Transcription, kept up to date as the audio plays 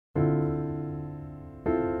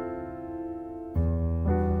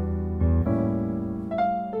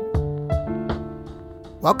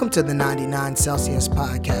Welcome to the 99 Celsius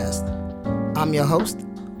podcast. I'm your host,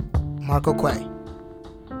 Marco Quay.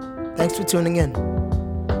 Thanks for tuning in.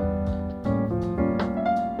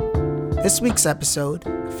 This week's episode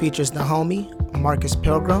features the homie Marcus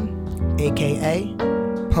Pilgrim, aka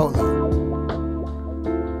Polo.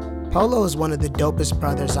 Polo is one of the dopest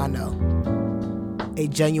brothers I know. A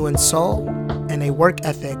genuine soul and a work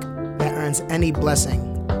ethic that earns any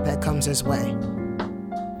blessing that comes his way.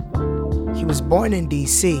 He was born in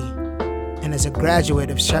D.C. and is a graduate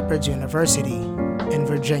of Shepherd University in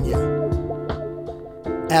Virginia.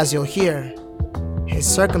 As you'll hear, his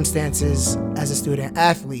circumstances as a student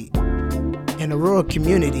athlete in a rural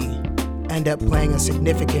community end up playing a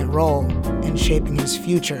significant role in shaping his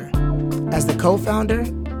future as the co-founder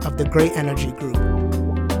of the Great Energy Group,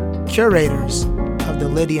 curators of the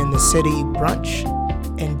Liddy in the City brunch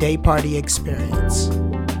and day party experience.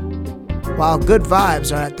 While good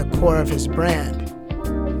vibes are at the core of his brand,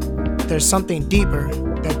 there's something deeper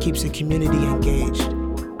that keeps the community engaged.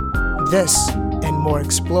 This and more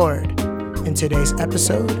explored in today's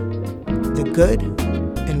episode, The Good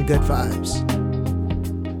and Good Vibes.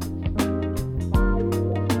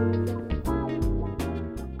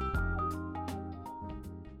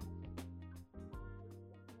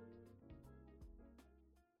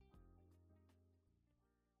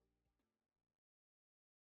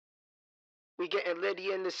 We getting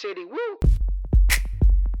Liddy in the city, woo!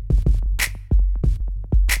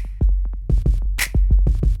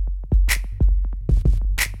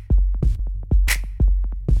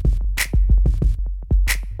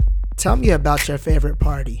 Tell me about your favorite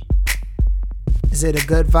party. Is it a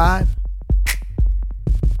good vibe?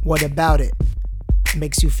 What about it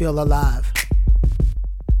makes you feel alive?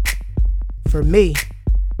 For me,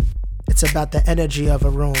 it's about the energy of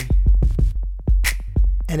a room.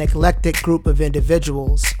 An eclectic group of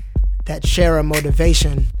individuals that share a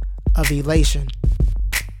motivation of elation,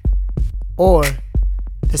 or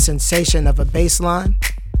the sensation of a bass line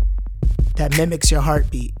that mimics your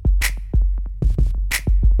heartbeat.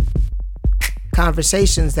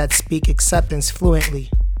 Conversations that speak acceptance fluently,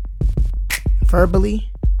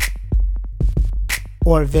 verbally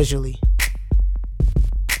or visually.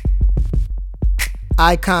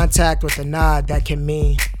 Eye contact with a nod that can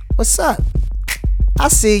mean, "What's up? I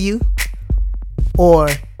see you," or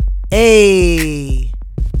 "Hey,"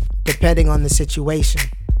 depending on the situation.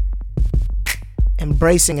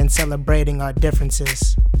 Embracing and celebrating our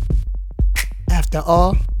differences. After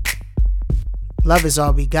all, love is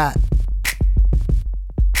all we got.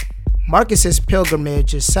 Marcus's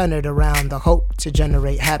pilgrimage is centered around the hope to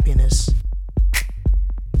generate happiness,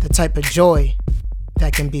 the type of joy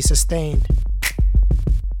that can be sustained,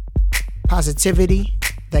 positivity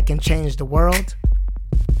that can change the world.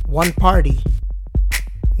 One party,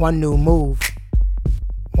 one new move,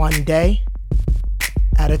 one day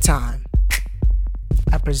at a time.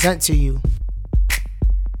 I present to you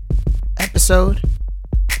episode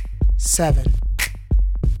 7.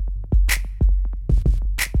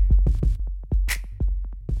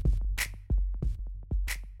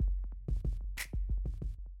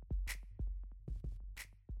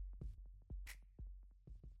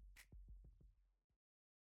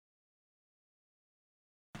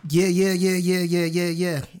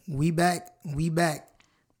 Yeah. We back.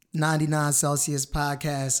 99 Celsius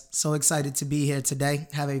podcast. So excited to be here today.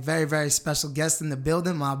 Have a very, very special guest in the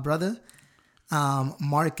building, my brother,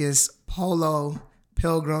 Marcus Polo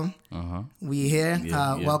Pilgrim. We here.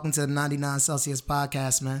 Welcome to the 99 Celsius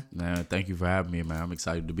podcast, man. Man, thank you for having me, man. I'm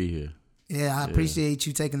excited to be here. Yeah, I appreciate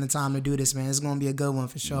you taking the time to do this, man. It's going to be a good one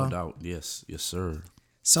for sure. No doubt. Yes, sir.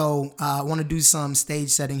 So I want to do some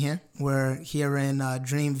stage setting here. We're here in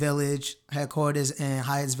Dream Village headquarters in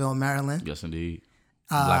Hyattsville, Maryland. Yes, indeed.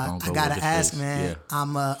 I gotta ask, man. Yeah.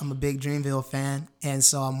 I'm a big Dreamville fan, and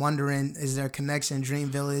so I'm wondering: is there a connection, Dream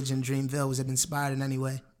Village and Dreamville? Was it inspired in any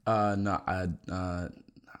way? No, I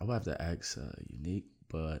would have to ask Unique,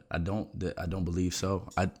 but I don't believe so.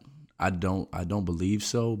 I don't believe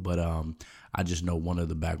so, but I just know one of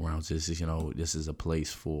the backgrounds is this is a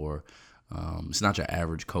place for. It's not your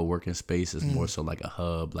average co-working space. It's more so like a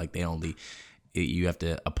hub. Like you have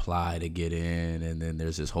to apply to get in, and then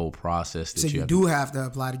there's this whole process. So you do have to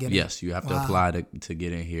apply to get in. Yes, you have to apply to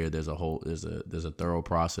get in here. There's a thorough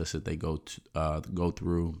process that they go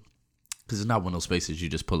through, because it's not one of those spaces you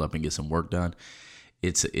just pull up and get some work done.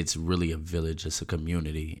 It's really a village. It's a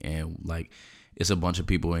community, and like it's a bunch of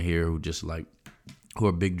people in here who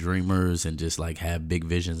are big dreamers and just like have big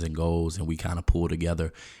visions and goals, and we kind of pull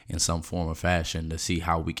together in some form or fashion to see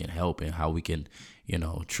how we can help and how we can,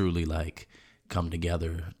 truly like come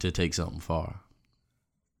together to take something far.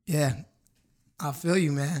 Yeah. I feel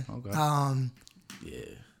you, man. Okay.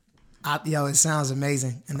 Yeah. It sounds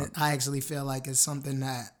amazing, and I actually feel like it's something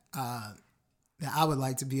that that I would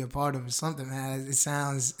like to be a part of or something, man. It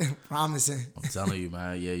sounds promising. I'm telling you,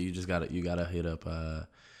 man. Yeah, you gotta hit up.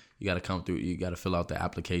 You gotta come through. You gotta fill out the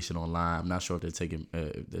application online. I'm not sure if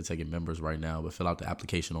they're taking members right now, but fill out the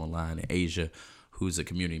application online. And Asia, who's a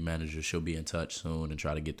community manager, she'll be in touch soon and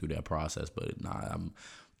try to get through that process. But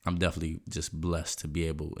I'm definitely just blessed to be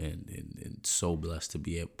able and so blessed to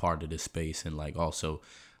be a part of this space, and like also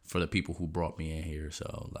for the people who brought me in here.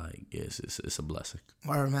 So like, yes, it's a blessing.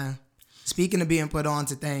 Word, man. Speaking of being put on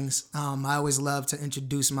to things, I always love to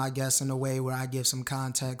introduce my guests in a way where I give some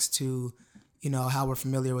context to, how we're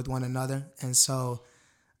familiar with one another. And so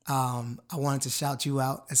I wanted to shout you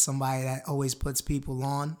out as somebody that always puts people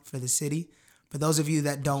on for the city. For those of you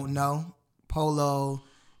that don't know, Polo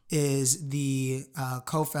is the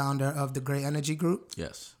co-founder of the Great Energy Group.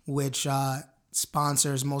 Yes. Which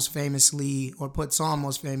sponsors most famously, or puts on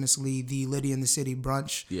most famously, the Liddy in the City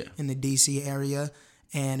brunch in the DC area.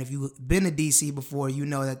 And if you've been to DC before, you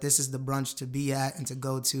know that this is the brunch to be at and to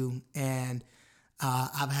go to. And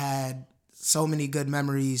I've had so many good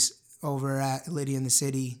memories over at Liddy in the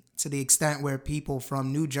City, to the extent where people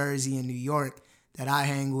from New Jersey and New York that I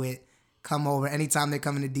hang with come over. Anytime they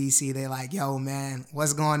come into DC, they're like, yo, man,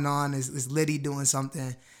 what's going on? Is Liddy doing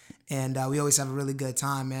something? And we always have a really good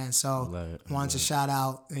time, man. So I wanted to shout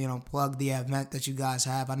out, plug the event that you guys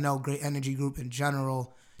have. I know Great Energy Group in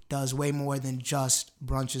general does way more than just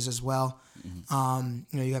brunches as well.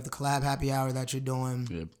 Mm-hmm. You have the collab happy hour that you're doing.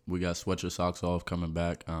 Yeah, we got Sweat Your Socks Off coming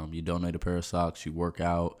back. You donate a pair of socks, you work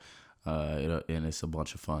out, and it's a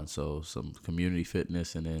bunch of fun. So some community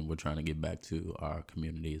fitness, and then we're trying to get back to our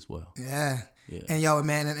community as well. Yeah. And yo,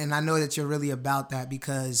 man, and I know that you're really about that,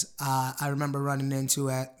 because I remember running into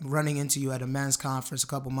you at a men's conference a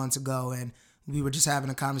couple months ago, and we were just having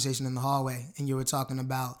a conversation in the hallway, and you were talking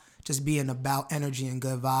about just being about energy and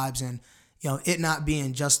good vibes, and it not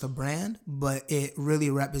being just a brand, but it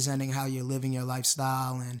really representing how you're living your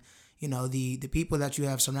lifestyle, and the people that you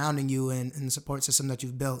have surrounding you, and the support system that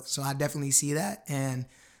you've built. So I definitely see that, and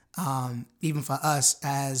even for us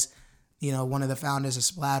as one of the founders of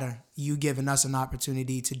Splatter, you giving us an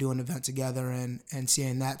opportunity to do an event together, and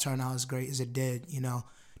seeing that turn out as great as it did,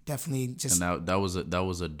 definitely just. And that was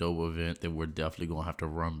a dope event that we're definitely gonna have to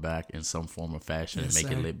run back in some form of fashion and make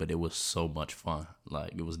it lit. But it was so much fun.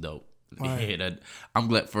 Like, it was dope. Right. Yeah, I'm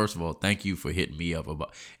glad. First of all, thank you for hitting me up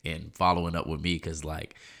about and following up with me, because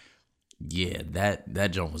like, yeah,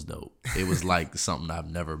 that joint was dope. It was like something I've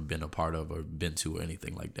never been a part of or been to or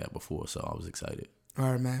anything like that before. So I was excited.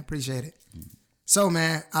 All right, man. Appreciate it. So,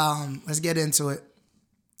 man, let's get into it.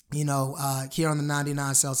 Here on the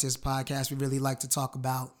 99 Celsius podcast, we really like to talk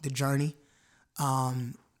about the journey.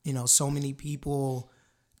 So many people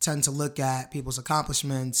tend to look at people's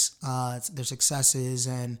accomplishments, their successes,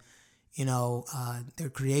 and, their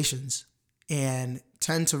creations, and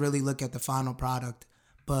tend to really look at the final product.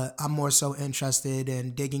 But I'm more so interested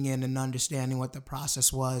in digging in and understanding what the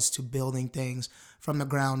process was to building things from the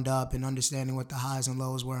ground up, and understanding what the highs and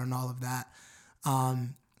lows were and all of that.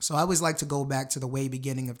 So I always like to go back to the way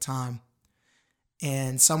beginning of time.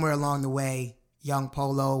 And somewhere along the way, young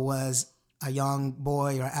Polo was a young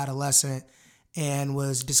boy or adolescent and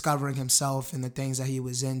was discovering himself and the things that he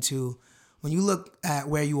was into. When you look at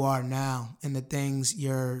where you are now and the things,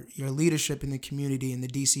 your leadership in the community in the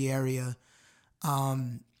DC area,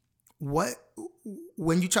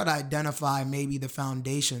 when you try to identify maybe the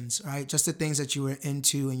foundations, right? Just the things that you were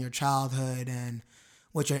into in your childhood and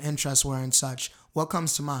what your interests were and such, what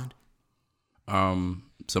comes to mind? Some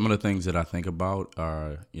of the things that I think about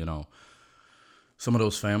are, some of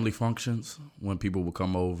those family functions when people would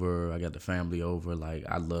come over. I got the family over. Like,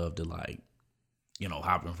 I love to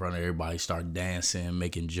hop in front of everybody, start dancing,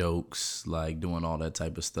 making jokes, like doing all that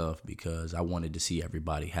type of stuff, because I wanted to see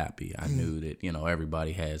everybody happy. I knew that,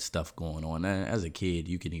 everybody had stuff going on. And as a kid,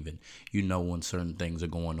 you can even, when certain things are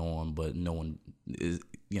going on, but no one is,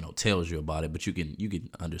 tells you about it, but you can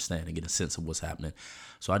understand and get a sense of what's happening.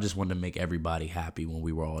 So I just wanted to make everybody happy when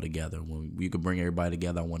we were all together. When we could bring everybody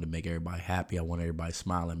together, I wanted to make everybody happy. I wanted everybody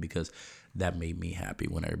smiling, because that made me happy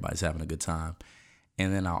when everybody's having a good time.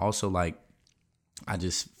 And then I also I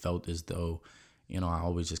just felt as though, I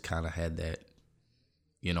always just kind of had that,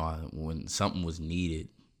 when something was needed,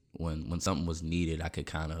 when something was needed, I could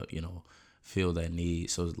kind of, feel that need.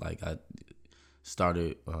 So I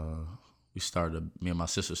started, me and my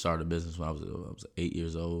sister started a business when I was 8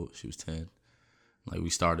 years old. She was 10.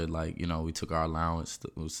 We started we took our allowance,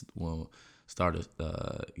 started,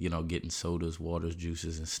 getting sodas, waters,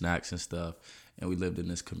 juices, and snacks and stuff. And we lived in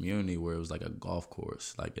this community where it was like a golf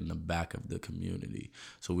course, like in the back of the community.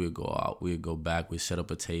 So we would go out, we would go back, we set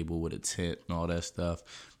up a table with a tent and all that stuff.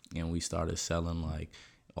 And we started selling like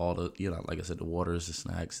all the, like I said, the waters, the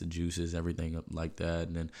snacks, the juices, everything like that.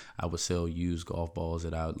 And then I would sell used golf balls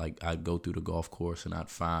that I'd go through the golf course and I'd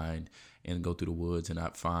find, and go through the woods and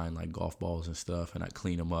I'd find like golf balls and stuff, and I'd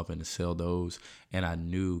clean them up and sell those. And I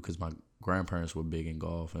knew, because my grandparents were big in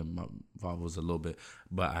golf and my father was a little bit,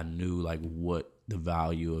 but I knew like what the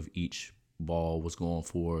value of each ball was going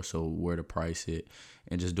for, so where to price it,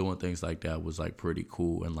 and just doing things like that was like pretty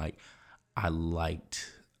cool. And like I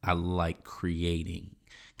like creating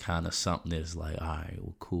kind of something that's like, all right,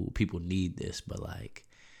 well, cool, people need this, but like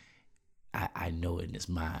I know it in his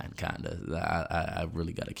mind, kind of. I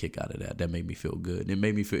really got a kick out of that. That made me feel good. And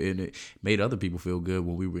it made other people feel good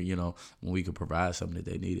when we were, when we could provide something that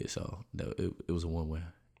they needed. So it was a win-win,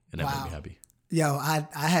 and that made me happy. Yo, I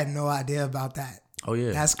had no idea about that. Oh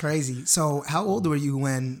yeah, that's crazy. So how old were you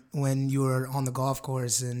when you were on the golf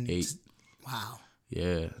course? And 8. Wow.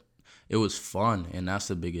 Yeah, it was fun, and that's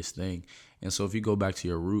the biggest thing. And so if you go back to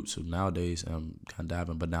your roots of nowadays, kind of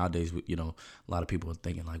diving, but nowadays, a lot of people are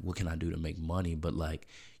thinking like, what can I do to make money? But like,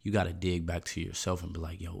 you got to dig back to yourself and be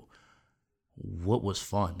like, yo, what was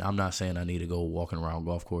fun? I'm not saying I need to go walking around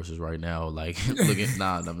golf courses right now, like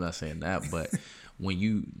I'm not saying that. But when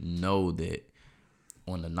you know that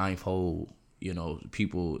on the 9th hole,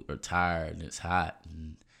 people are tired and it's hot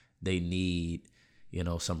and they need,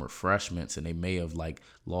 some refreshments, and they may have like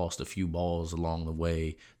lost a few balls along the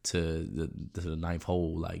way to the 9th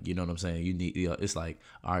hole. Like, you know what I'm saying? You need, it's like,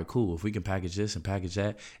 all right, cool. If we can package this and package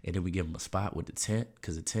that, and then we give them a spot with the tent,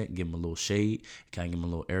 because the tent give them a little shade, kind of give them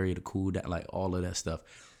a little area to cool down, like all of that stuff.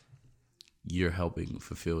 You're helping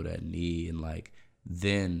fulfill that need, and like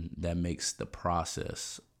then that makes the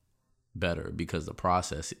process better, because the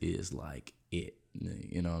process is like it.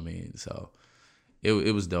 You know what I mean? So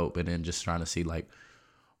it was dope. And then just trying to see like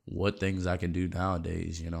what things I can do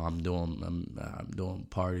nowadays. I'm doing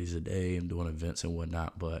parties a day, I'm doing events and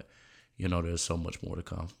whatnot, but there's so much more to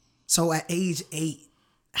come. So at age 8,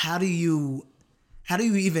 how do you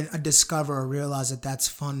even discover or realize that that's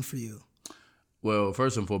fun for you? Well,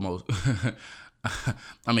 first and foremost,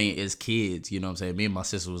 I mean, as kids, what I'm saying, me and my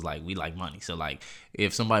sister was like, we like money. So like,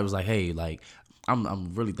 if somebody was like, hey, like,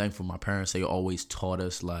 I'm really thankful my parents, they always taught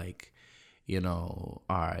us like, all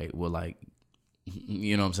right, well, like,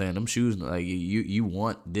 what I'm saying, them shoes, like, you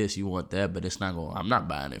want this, you want that, but I'm not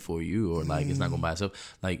buying it for you, or like, it's not gonna buy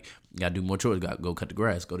itself. Like, you gotta do more chores, gotta go cut the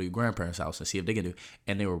grass, go to your grandparents' house and see if they can do it.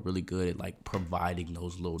 And they were really good at like providing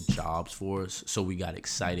those little jobs for us, so we got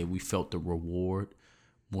excited. We felt the reward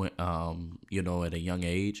when, at a young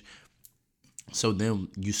age. So then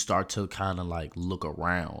you start to kind of like look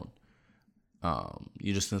around.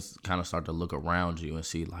 You just kind of start to look around you and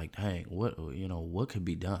see like, dang, what could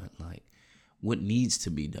be done? Like, what needs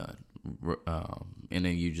to be done? And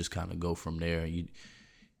then you just kind of go from there.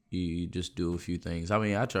 You just do a few things. I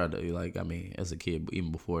mean, I tried to as a kid,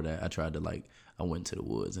 even before that, I went to the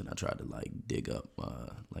woods and I tried to like dig up,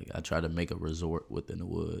 I tried to make a resort within the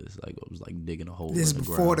woods. Like, I was like digging a hole in the ground. This is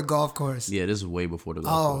before the golf course. Yeah, this is way before the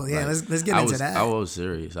golf course. Oh yeah, like, let's get into that. I was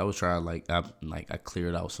serious. I was trying I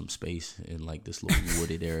cleared out some space in like this little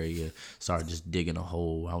wooded area. Started just digging a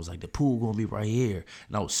hole. I was like, the pool gonna be right here,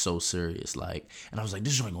 and I was so serious. Like, and I was like,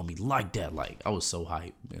 this joint gonna be like that. Like, I was so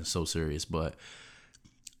hyped and so serious, but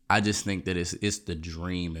I just think that it's the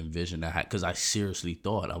dream and vision that I had, because I seriously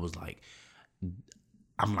thought,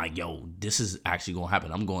 I'm like, yo, this is actually gonna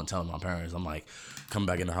happen. I'm going to tell my parents. I'm like, come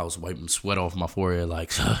back in the house, wiping sweat off my forehead,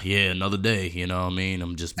 like, yeah, another day. You know what I mean?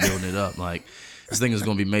 I'm just building it up. Like, this thing is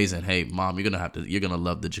gonna be amazing. Hey, mom, you're gonna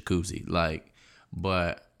love the jacuzzi. Like,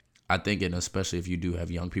 but I think, and especially if you do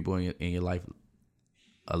have young people in your life,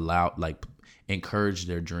 encourage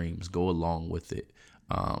their dreams, go along with it.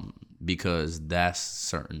 Because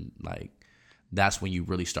that's when you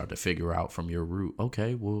really start to figure out from your root,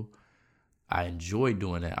 okay, well, I enjoy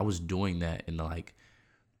doing that. I was doing that, and like,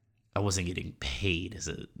 I wasn't getting paid as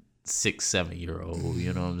a 6-7-year-old,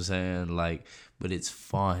 you know what I'm saying? Like, but it's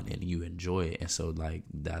fun and you enjoy it. And so like,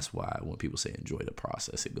 that's why when people say enjoy the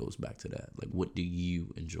process, it goes back to that. Like, what do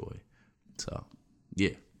you enjoy? So,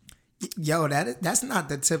 yeah. Yo, that's not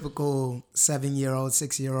the typical 7-year-old,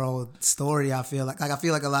 6-year-old story. I feel like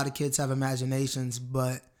a lot of kids have imaginations,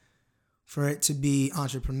 but for it to be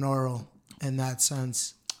entrepreneurial in that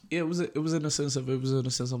sense, it was in a sense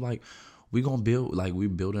of like, we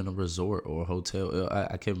building a resort or a hotel.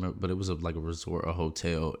 I can't remember, but it was like a resort or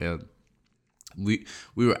hotel, and we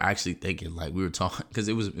were actually thinking, like, we were talking, because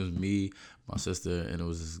it was me, my sister, and it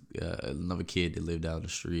was another kid that lived down the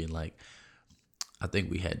street, and like I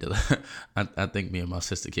think we had to I think me and my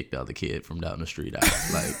sister kicked the other kid from down the street out.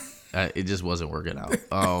 Like it just wasn't working out.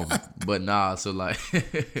 But nah, so like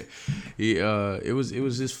it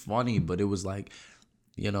was just funny, but it was like,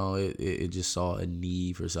 you know, it just saw a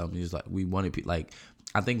need for something. It's like we wanted people, like,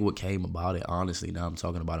 I think what came about it, honestly, now I'm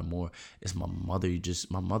talking about it more, is my mother.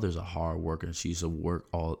 My mother's a hard worker, and she used to work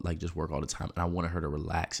all the time, and I wanted her to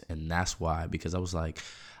relax, and that's why, because I was like,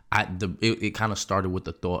 it kind of started with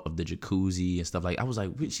the thought of the jacuzzi and stuff. Like, I was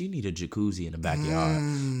like, she need a jacuzzi in the backyard,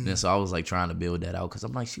 and so I was like trying to build that out, because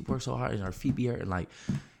I'm like, she works so hard and her feet be hurting, like,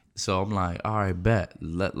 so I'm like, all right, bet,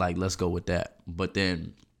 let's go with that. But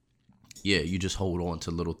then, yeah, you just hold on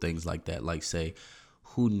to little things like that, like, say,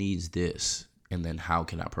 who needs this? And then how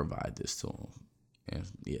can I provide this to them? And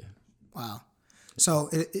yeah. Wow. So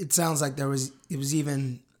it sounds like it was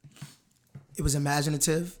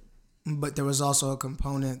imaginative, but there was also a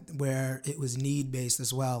component where it was need-based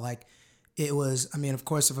as well. Like, it was, I mean, of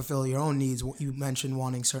course, to fulfill your own needs, you mentioned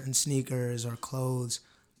wanting certain sneakers or clothes,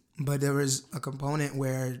 but there was a component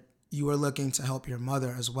where you were looking to help your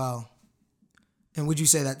mother as well. And would you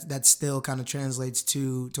say that still kind of translates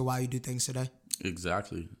to why you do things today?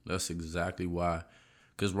 Exactly. That's exactly why.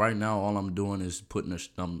 Because right now, all I'm doing is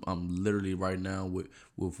I'm literally right now with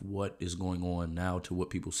what is going on now to what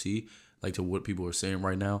people see, like to what people are saying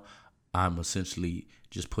right now. I'm essentially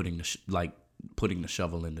just putting the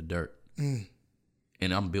shovel in the dirt, and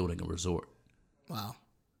I'm building a resort. Wow.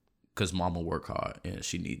 Because mama work hard and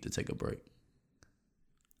she need to take a break.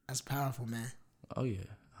 That's powerful, man. Oh yeah.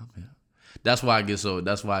 That's why I get so,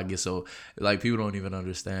 like, people don't even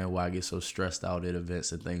understand why I get so stressed out at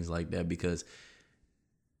events and things like that, because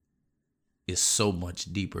it's so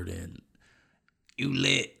much deeper than you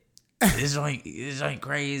lit. This ain't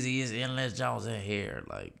crazy. It's Endless Jones in here.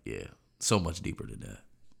 Like, yeah, so much deeper than that.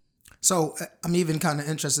 So I'm even kind of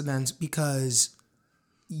interested then, because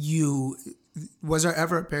was there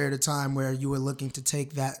ever a period of time where you were looking to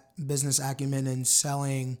take that business acumen and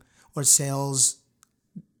selling or sales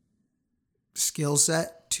skill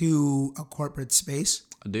set to a corporate space?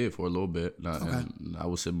 I did for a little bit. Okay. And I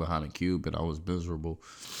was sitting behind a cube and I was miserable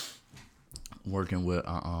working with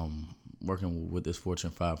this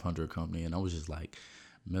Fortune 500 company, and I was just like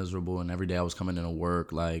miserable. And every day I was coming into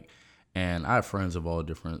work, like, and I have friends of all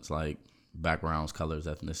different like backgrounds, colors,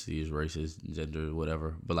 ethnicities, races, gender,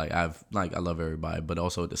 whatever. But like I love everybody, but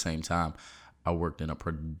also at the same time, I worked in a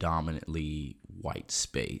predominantly white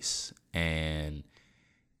space, and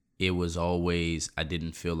it was always, I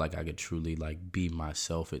didn't feel like I could truly like be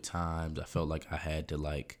myself at times. I felt like I had to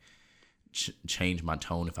like change my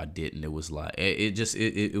tone if I didn't. It was like,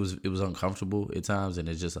 it was uncomfortable at times, and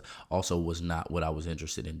it just also was not what I was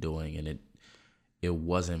interested in doing, and it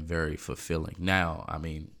wasn't very fulfilling. Now, I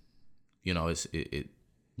mean, you know,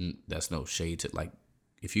 that's no shade to, like,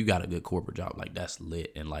 if you got a good corporate job, like, that's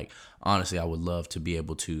lit, and like, honestly, I would love to be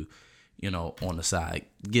able to, you know, on the side,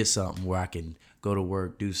 get something where I can go to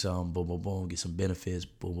work, do something, boom, boom, boom, get some benefits,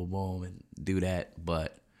 boom, boom, boom, and do that.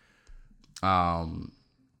 But,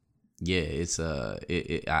 yeah, it's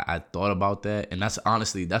I thought about that, and that's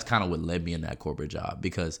kind of what led me in that corporate job,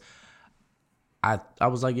 because I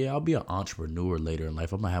was like, yeah, I'll be an entrepreneur later in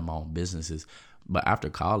life. I'm gonna have my own businesses. But after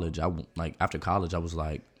college, I was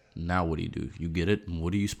like, now what do you do? You get it. And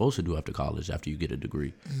what are you supposed to do after college? After you get a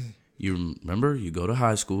degree? You remember, you go to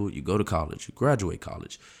high school, you go to college, you graduate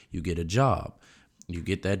college, you get a job, you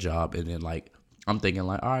get that job, and then like, I'm thinking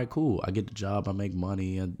like, all right, cool, I get the job, I make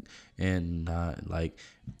money, and then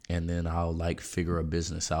I'll like figure a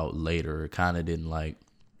business out later. It kind of didn't like,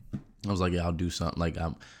 I was like, yeah, I'll do something, like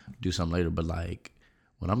I'm do something later. But like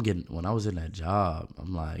when I was in that job,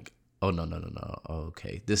 I'm like, oh no,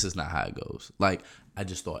 okay, this is not how it goes. Like, I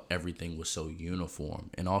just thought everything was so uniform,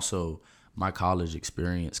 and also my college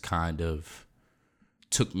experience kind of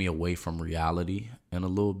took me away from reality in a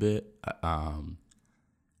little bit.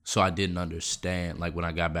 So I didn't understand, like, when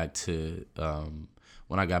I got back to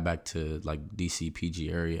like DC PG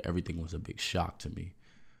area, everything was a big shock to me.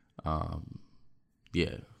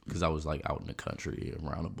 Yeah, because I was like out in the country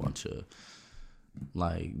around a bunch of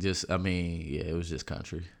like, just, I mean, yeah, it was just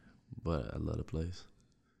country, but I love the place.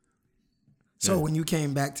 So when you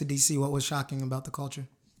came back to DC, what was shocking about the culture?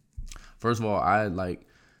 First of all,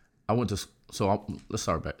 let's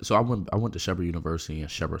start back. So I went to Shepherd University in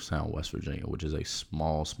Shepherdstown, West Virginia, which is a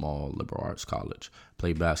small liberal arts college.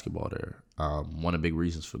 Played basketball there. One of the big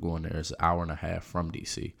reasons for going there is an hour and a half from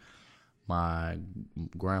DC. my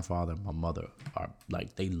grandfather and my mother are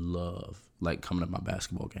like, they love like coming to my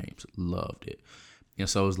basketball games. Loved it. And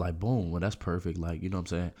so it's like, boom, well, that's perfect. Like, you know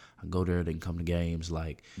what I'm saying? I go there, they can come to games.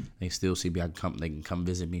 Like, they still see me. They can come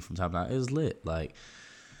visit me from time to time. It's lit. Like,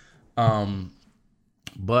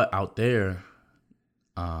 but out there,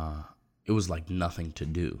 it was like nothing to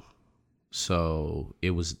do. So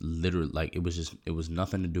it was literally like, it was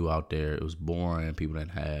nothing to do out there. It was boring. People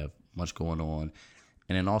didn't have much going on.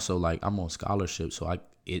 And then also, like, I'm on scholarship, so I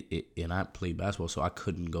play basketball, so I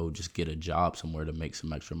couldn't go just get a job somewhere to make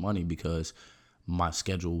some extra money because my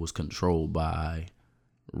schedule was controlled by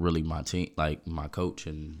really my team, like my coach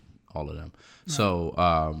and all of them. Right. So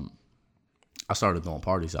I started throwing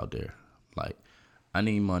parties out there. Like, I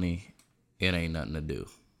need money. It ain't nothing to do.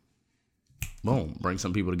 Boom, bring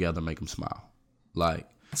some people together, make them smile. Like,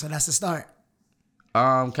 so that's the start.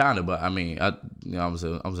 Kind of, but I mean, I was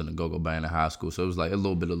in a go-go band in high school, so it was like a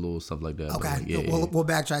little stuff like that. Okay, like, we'll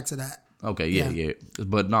backtrack to that. Okay, yeah.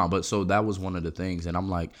 But so that was one of the things, and I'm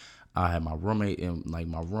like, I had my roommate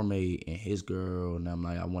and his girl, and I'm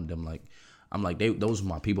like, I wanted them like, I'm like, those were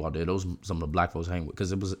my people out there. Those were some of the black folks hang with,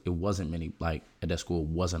 because it wasn't many, like, at that school,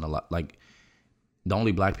 wasn't a lot, like, the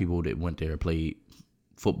only black people that went there played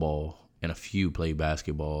football, and a few played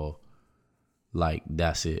basketball. Like,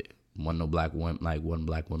 that's it. Wasn't black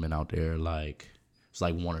women out there. Like, it's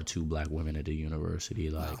like one or two black women at the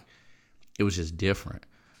university. Like, It was just different.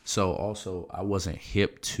 So also, I wasn't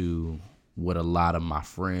hip to what a lot of my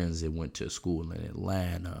friends that went to school in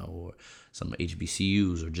Atlanta or some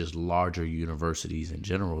HBCUs or just larger universities in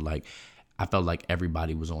general. Like, I felt like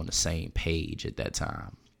everybody was on the same page at that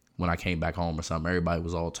time. When I came back home or something, everybody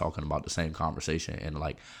was all talking about the same conversation, and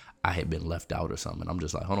like, I had been left out or something. I'm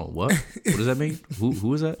just like, hold on, what? What does that mean?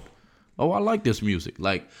 Who is that? Oh, I like this music.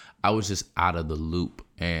 Like, I was just out of the loop.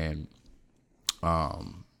 And that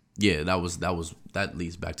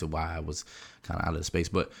leads back to why I was kind of out of the space.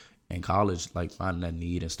 But in college, like, finding that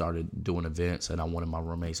need and started doing events, and I wanted my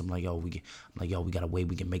roommates. I'm like, we got a way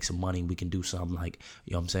we can make some money. We can do something, like,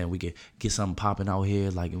 you know what I'm saying? We can get something popping out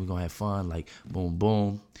here, like, and we're gonna have fun, like, boom,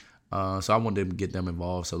 boom. So I wanted to get them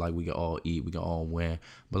involved, so like we can all eat, we can all win.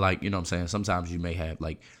 But like, you know what I'm saying, sometimes you may have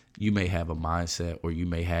a mindset, or you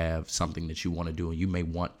may have something that you want to do, and you may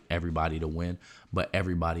want everybody to win, but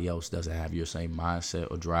everybody else doesn't have your same mindset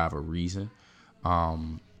or drive or reason.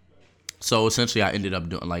 So essentially I ended up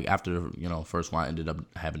doing, like, after, first one, I ended up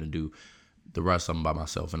having to do the rest of them by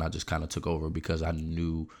myself, and I just kind of took over because I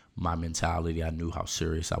knew my mentality. I knew how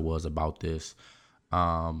serious I was about this.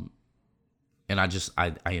 And I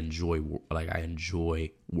enjoy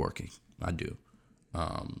working. I do.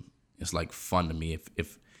 It's like fun to me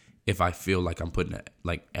if I feel like I'm putting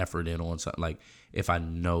like effort in on something, like if I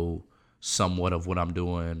know somewhat of what I'm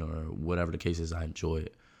doing or whatever the case is, I enjoy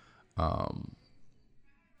it.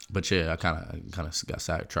 But yeah, I kind of got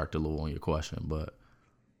sidetracked a little on your question, but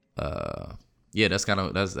yeah, that's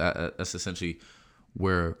essentially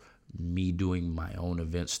where me doing my own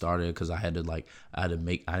event started, because I've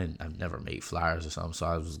never made flyers or something, so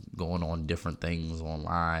I was going on different things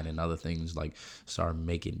online and other things, like started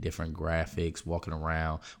making different graphics, walking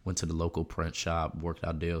around, went to the local print shop, worked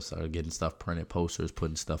out deals, started getting stuff printed, posters,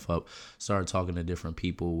 putting stuff up, started talking to different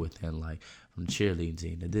people within, like, from the cheerleading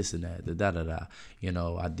team to this and that, da. I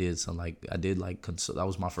did that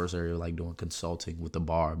was my first area, like, doing consulting with the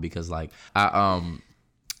bar, because like I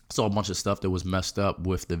saw a bunch of stuff that was messed up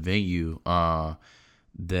with the venue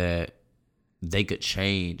that they could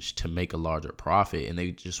change to make a larger profit, and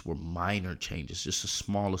they just were minor changes, just the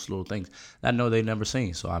smallest little things that I know they've never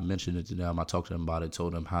seen. So I mentioned it to them. I talked to them about it,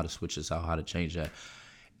 told them how to switch this out, how to change that,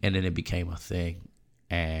 and then it became a thing,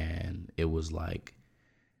 and it was like,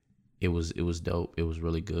 it was dope. It was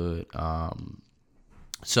really good.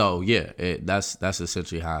 So yeah, that's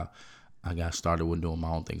essentially how I got started with doing my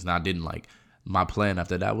own things. Now, I didn't like, my plan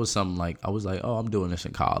after that was something like, I was like, oh, I'm doing this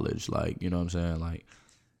in college. Like, you know what I'm saying? Like,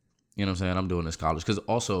 you know what I'm saying? I'm doing this college. Because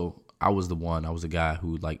also, I was the guy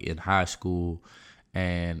who, like, in high school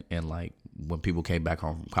and like, when people came back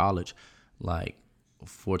home from college, like,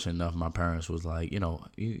 fortunate enough, my parents was like, you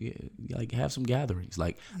like, have some gatherings.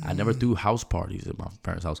 Like, I never threw house parties at my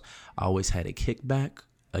parents' house. I always had a kickback,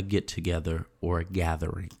 a get-together, or a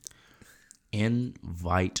gathering.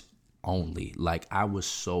 Invite only. Like, I was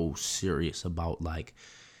so serious about, like,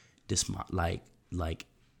 this, like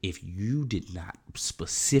if you did not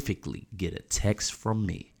specifically get a text from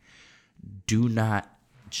me, do not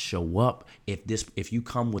show up. If you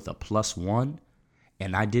come with a +1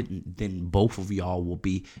 and I didn't, then both of y'all will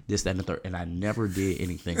be this, that, and the third. And I never did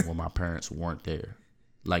anything when my parents weren't there.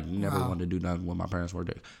 Like, never wanted to do nothing when my parents weren't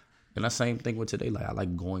there. And that same thing with today. Like, I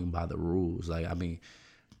like going by the rules. Like, I mean,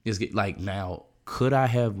 like now, could I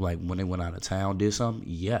have, like, when they went out of town, did something?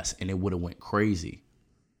 Yes, and it would have went crazy.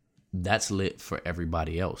 That's lit for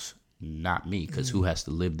everybody else, not me, because who has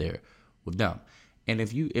to live there with them? And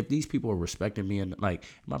if these people are respecting me, and like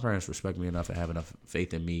my parents respect me enough and have enough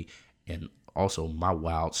faith in me, and also my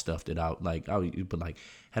wild stuff that had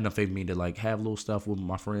enough faith in me to like have little stuff with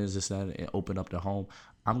my friends, this, that, and open up the home,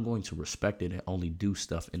 I'm going to respect it and only do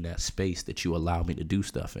stuff in that space that you allow me to do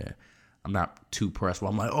stuff in. I'm not too pressed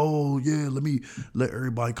where I'm like, oh yeah, let me let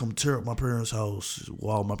everybody come tear up my parents' house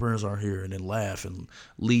while my parents aren't here, and then laugh and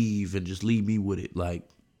leave and just leave me with it. Like,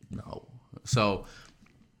 no. So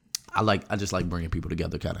I just like bringing people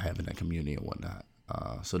together, kind of having that community and whatnot.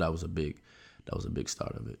 So that was a big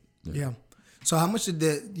start of it. Yeah. So how much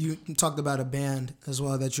did you talked about a band as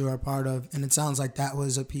well that you are a part of, and it sounds like that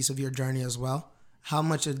was a piece of your journey as well. How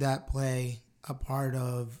much did that play a part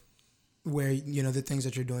of where, the things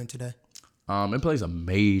that you're doing today? It plays a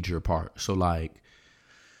major part. So like,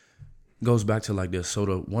 goes back to like this. So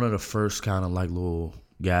one of the first kind of like little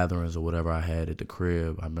gatherings or whatever I had at the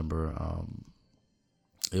crib, I remember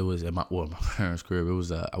it was at my parents' crib. It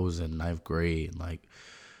was I was in 9th grade, and like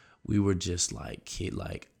we were just like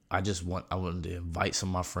I wanted to invite some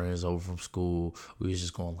of my friends over from school. We was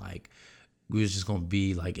just gonna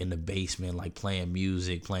be like in the basement, like playing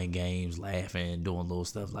music, playing games, laughing, doing little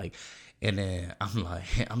stuff like. And then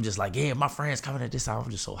I'm just like, yeah, my friend's coming at this hour.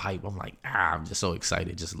 I'm just so hyped. I'm like, I'm just so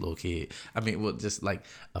excited, just a little kid. I mean, well, just like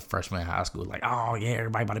a freshman in high school, like, oh yeah,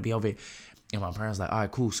 everybody about to be over here. And my parents like, all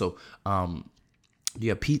right, cool. So, do you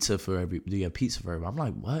have pizza for everybody? I'm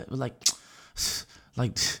like, what? Like, who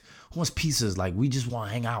wants pizzas? Like, we just want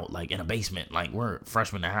to hang out, like in a basement. Like, we're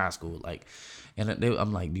freshmen in high school, like. And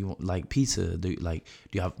I'm like, do you want like pizza? Do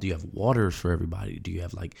you have waters for everybody? Do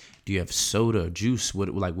you have soda, juice? What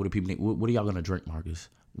do people need? What are y'all gonna drink, Marcus?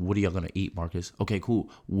 What are y'all gonna eat, Marcus? Okay, cool.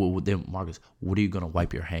 Well, then, Marcus, what are you gonna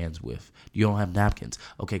wipe your hands with? You don't have napkins.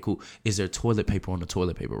 Okay, cool. Is there toilet paper on the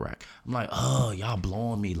toilet paper rack? I'm like, oh, y'all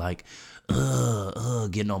blowing me, like,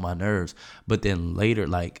 getting on my nerves. But then later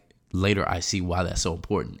I see why that's so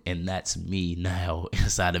important, and that's me now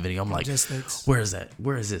inside of it. I'm like, where is that?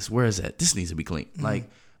 Where is this? Where is that? This needs to be clean. Mm-hmm. Like,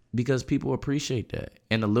 because people appreciate that.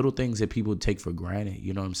 And the little things that people take for granted,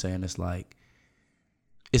 you know what I'm saying? It's like,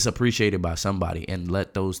 it's appreciated by somebody, and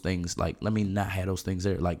let those things, like, let me not have those things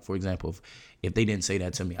there. Like, for example, if they didn't say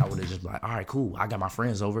that to me, I would have just been like, all right, cool. I got my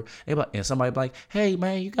friends over. And somebody be like, hey,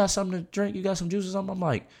 man, you got something to drink? You got some juice or something? I'm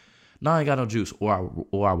like, no, I ain't got no juice. Or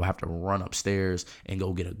I would have to run upstairs and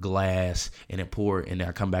go get a glass and then pour it, and then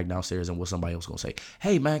I come back downstairs, and what somebody else gonna say?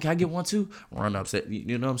 Hey man, can I get one too? Run upstairs.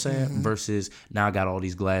 You know what I'm saying? Mm-hmm. Versus now I got all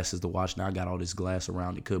these glasses to wash. Now I got all this glass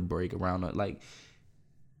around. It could break around. Like,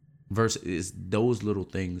 versus those little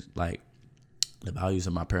things, like the values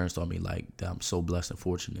that my parents taught me, like that I'm so blessed and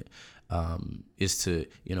fortunate, is to,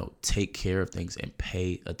 take care of things and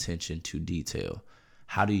pay attention to detail.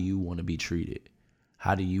 How do you want to be treated?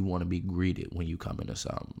 How do you want to be greeted when you come into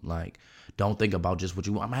something? Like, don't think about just what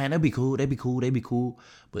you want. Man, that'd be cool.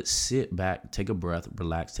 But sit back, take a breath,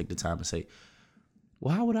 relax, take the time to say,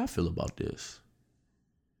 well, how would I feel about this?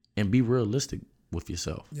 And be realistic with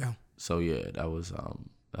yourself. Yeah. So yeah, that was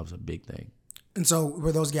a big thing. And so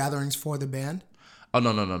were those gatherings for the band? Oh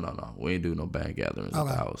no. We ain't do no band gatherings at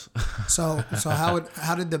the house. So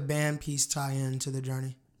how did the band piece tie into the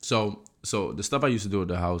journey? So the stuff I used to do at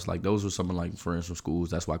the house, like those were some of like friends from schools.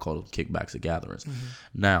 That's why I call them kickbacks or gatherings. Mm-hmm.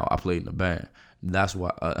 Now I played in the band. That's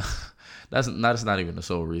why. That's not even the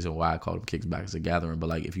sole reason why I call them kickbacks or gathering. But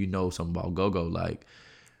like, if you know something about go-go, like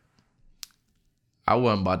I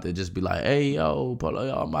wasn't about to just be like, hey yo,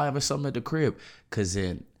 I'm having something at the crib, because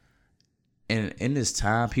then. And in this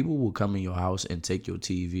time, people will come in your house and take your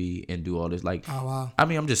TV and do all this. Like, oh wow. I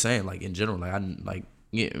mean, I'm just saying, like in general,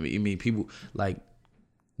 people like.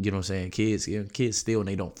 You know what I'm saying? Kids still,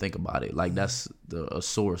 they don't think about it. Like, that's a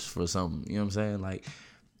source for something. You know what I'm saying? Like,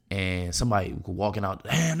 and somebody walking out,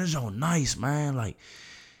 damn, this joint nice, man. Like,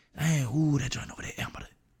 damn, ooh, that joint over there.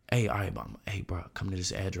 Hey, all right, hey, bro, come to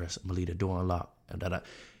this address. I'm gonna leave the door unlocked.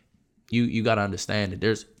 You gotta understand that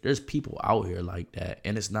there's people out here like that,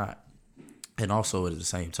 and it's not. And also, at the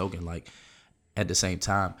same token, like at the same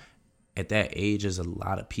time, at that age, there's a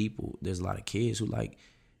lot of kids who like.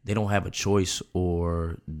 They don't have a choice,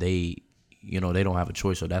 or they don't have a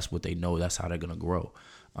choice, or that's what they know. That's how they're going to grow.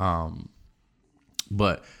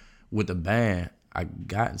 But with the band, I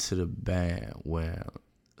got into the band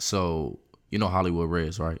Hollywood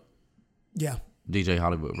Reds, right? Yeah. DJ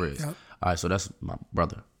Hollywood Reds. Yep. All right, so that's my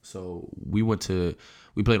brother. So we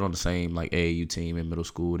played on the same like AAU team in middle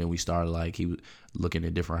school. Then we started like he was looking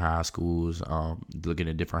at different high schools,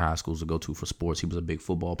 to go to for sports. He was a big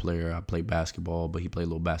football player. I played basketball, but he played a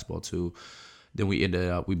little basketball too. Then we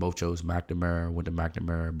both chose McNamara, went to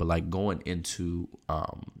McNamara. But like going into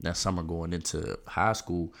that summer, going into high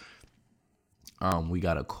school, we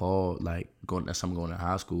got a call going to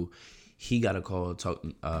high school. He got a call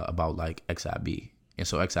talking about like XIB. And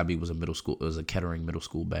so XIB was a Kettering middle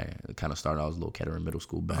school band. It kind of started out as a little Kettering middle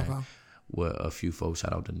school band with a few folks.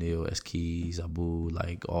 Shout out to Neil, S. Keys, Abu,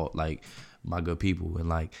 like all like my good people. And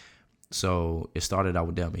like, so it started out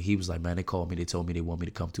with them. And he was like, man, they called me. They told me they want me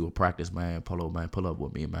to come to a practice, man. Pull up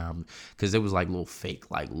with me, man. Because there was like little fake,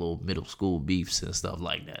 like little middle school beefs and stuff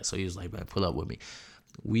like that. So he was like, man, pull up with me.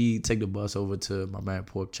 We take the bus over to my man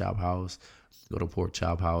Pork Chop House, go to Pork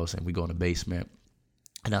Chop House, and we go in the basement.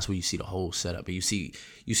 And that's where you see the whole setup. And you see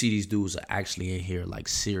these dudes are actually in here like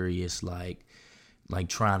serious, like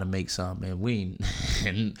trying to make something. And we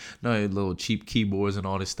ain't no little cheap keyboards and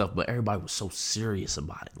all this stuff, but everybody was so serious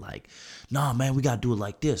about it. Like, nah, man, we gotta do it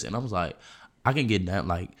like this. And I was like, I can get that,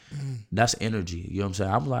 like, that's energy. You know what I'm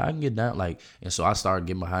saying? I'm like, I can get that, like, and so I started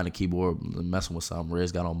getting behind the keyboard, messing with something.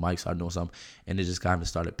 Rez got on mic, started doing something, and it just kind of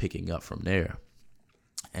started picking up from there.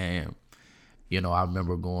 And you know, I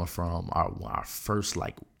remember going from our first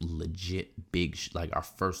like legit big, our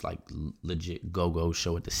first like legit go-go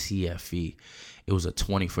show at the CFE. It was a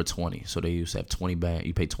 20 for 20. So they used to have 20 bands.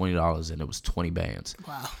 You pay $20 and it was 20 bands.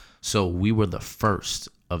 Wow. So we were the first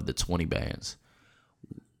of the 20 bands.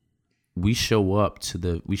 We show up to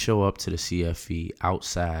the CFE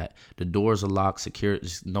outside. The doors are locked. Security,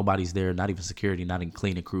 nobody's there. Not even security. Not even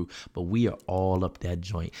cleaning crew. But we are all up that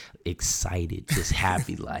joint, excited, just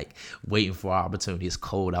happy, like waiting for our opportunity. It's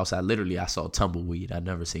cold outside. Literally, I saw tumbleweed. I'd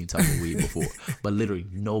never seen tumbleweed before. But literally,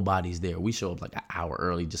 nobody's there. We show up like an hour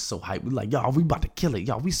early, just so hyped. We like, y'all, we about to kill it.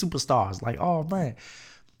 Y'all, we superstars. Like, oh man.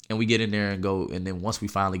 And we get in there and go, and then once we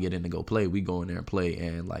finally get in to go play, we go in there and play,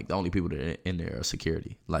 and like the only people that are in there are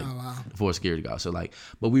security, like four security guards. So like,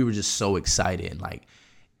 but we were just so excited, and like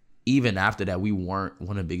even after that, we weren't.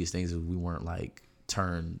 One of the biggest things is we weren't like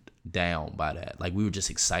turned down by that. Like we were just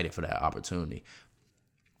excited for that opportunity,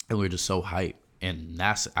 and we were just so hyped. And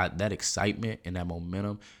that's that excitement and that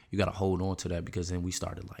momentum. You got to hold on to that, because then we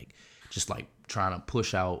started like just like trying to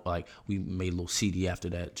push out, like we made a little CD after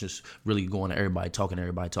that, just really going to everybody, talking to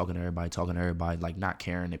everybody, like not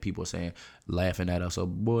caring that people are saying, laughing at us, so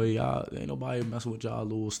boy, y'all ain't nobody messing with y'all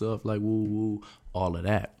little stuff, like woo woo, all of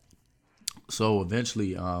that. So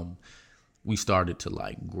eventually we started to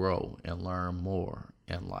like grow and learn more,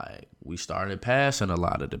 and like we started passing a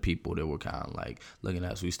lot of the people that were kind of like looking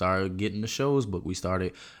at us. We started getting the shows, but we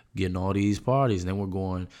started getting all these parties, and then we're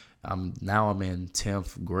going, now I'm in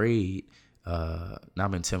 10th grade.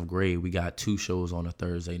 We got 2 shows on a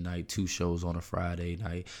Thursday night, 2 shows on a Friday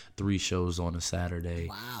night, 3 shows on a Saturday.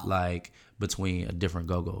 Wow. Like between a different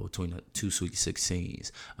go-go, between the 2 Sweet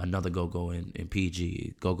 16s, another go-go in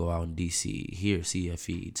PG, go-go out in DC, here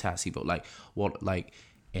CFE, Tassivo,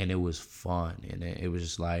 and it was fun, and it was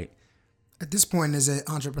just like. At this point, is it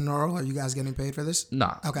entrepreneurial? Are you guys getting paid for this?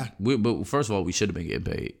 Nah. Okay. But first of all, we should have been getting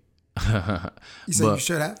paid. You said you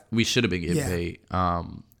should have? We should have been getting paid.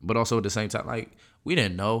 But also at the same time, like, we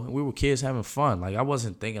didn't know. We were kids having fun. Like, I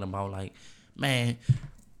wasn't thinking about, like, man,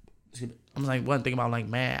 wasn't thinking about, like,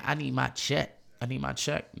 man, I need my check.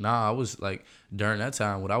 Nah, I was, like, during that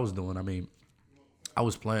time, what I was doing, I mean, I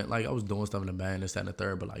was playing, like, I was doing stuff in the band, this, that, and the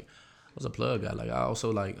third, but, like, I was a plug guy. Like, I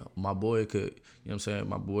also, like, my boy could, you know what I'm saying?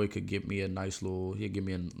 My boy could get me a nice little, he'd give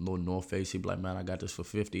me a little North Face. He'd be like, man, I got this for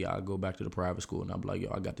 $50. I'll go back to the private school. And I'd be like,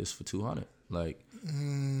 yo, I got this for $200. Like,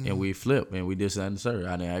 and we flip, and we this, that, and the third.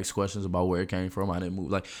 I didn't ask questions about where it came from. I didn't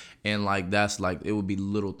move. Like, and, like, that's, like, it would be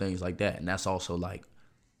little things like that. And that's also, like,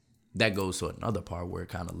 that goes to another part where it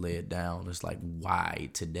kind of led down. It's like, why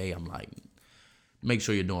today I'm like, make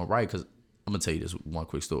sure you're doing right, because I'm gonna tell you this one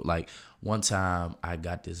quick story. Like, one time I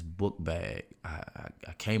got this book bag.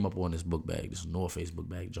 I came up on this book bag, this North Face book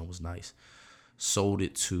bag. John was nice. Sold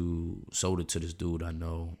it to this dude I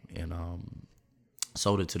know, and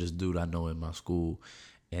sold it to this dude I know in my school.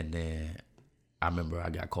 And then I remember I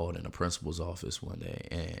got called in the principal's office one day,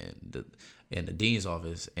 and in the dean's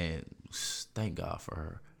office, and thank God for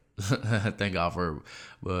her. Thank God for her.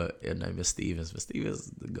 But her name is Stevens. But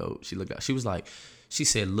Stevens, the GOAT. She looked out. She was like, she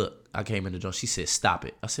said, look, I came in the joint. She said, stop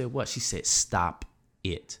it. I said, what? She said, stop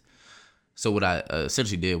it. So what I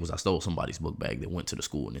essentially did was I stole somebody's book bag that went to the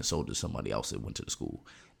school and then sold it to somebody else that went to the school.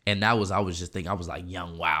 And I was just thinking, I was like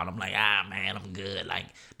young, wild. I'm like, man, I'm good. Like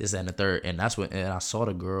this, that, and the third. And that's when, and I saw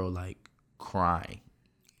the girl like crying.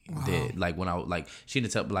 Dead. Like when I like she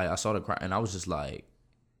didn't tell, like I saw the cry and I was just like,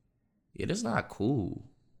 yeah, that's not cool.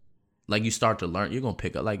 Like you start to learn, you're gonna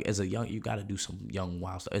pick up. Like as a young, you got to do some young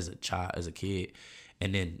wild stuff as a child, as a kid,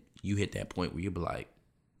 and then you hit that point where you be like,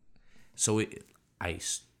 so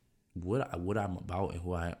what I'm about and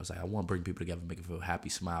who I was like, I want to bring people together, make them feel happy,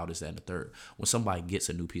 smile, this, that, and the third. When somebody gets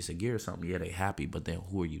a new piece of gear or something, yeah, they happy, but then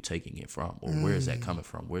who are you taking it from, or where is that coming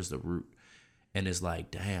from? Where's the root? And it's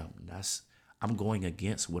like, damn, I'm going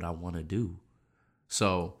against what I want to do.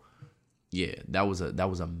 So yeah, that was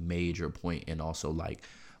a major point, and also like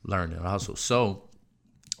learning a hustle. So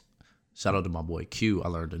shout out to my boy Q. I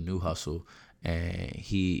learned a new hustle, and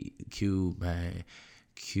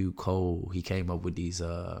Q Cole, he came up with these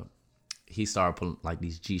he started putting like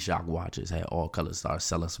these G-Shock watches, had all colors, started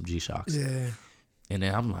selling some G-Shocks. Yeah. And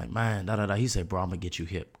then I'm like, man, He said, bro, I'm gonna get you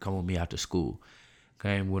hip. Come with me after school.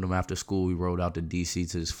 Came with him after school. We rode out to DC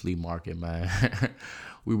to this flea market, man.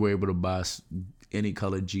 We were able to buy any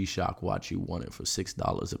color G-Shock watch you wanted for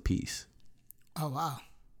 $6 a piece. Oh, wow.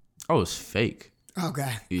 Oh, it's fake.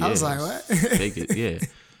 Okay. Yeah, I was like, what? Fake it, yeah.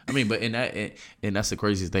 I mean, but and that's the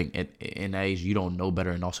craziest thing. In that age, you don't know better,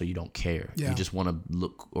 and also you don't care. Yeah. You just want to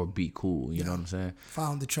look or be cool. You know what I'm saying?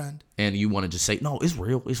 Found the trend. And you want to just say, no, it's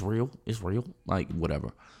real. It's real. It's real. Like, whatever.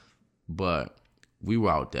 But we were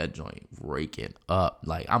out that joint raking up.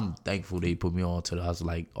 Like, I'm thankful they put me on to the hustle,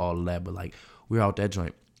 like, all of that. But, like, we were out that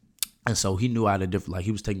joint. And so he knew I had a different, like,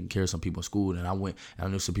 he was taking care of some people in school. And I went, and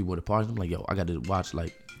I knew some people at the party. I'm like, yo, I got to watch,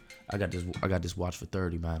 like, I got this watch for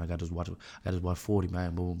 30, man. I got this watch 40,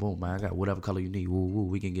 man. Boom, boom, man. I got whatever color you need. Woo, woo.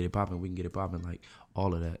 We can get it popping. Like,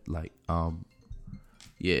 all of that. Like,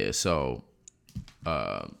 yeah. So,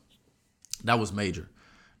 that was major.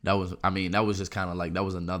 That was just kind of like, that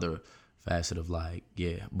was another facet of like,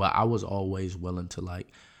 yeah. But I was always willing to like,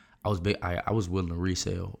 I was willing to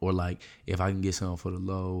resell, or like if I can get something for the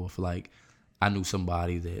low, or for like, I knew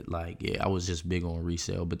somebody that like, yeah, I was just big on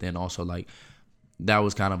resale. But then also like, that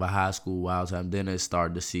was kind of a high school wild time. Then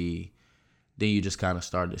you just kind of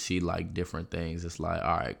started to see like different things. It's like,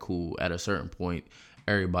 all right, cool. At a certain point,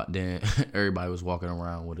 everybody was walking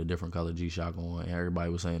around with a different color G-Shock on, and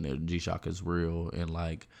everybody was saying that G-Shock is real and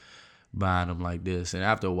like buying them like this. And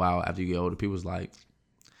after a while, after you get older, people was like,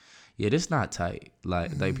 yeah, this not tight.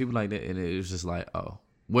 Like people like that, and it was just like, oh,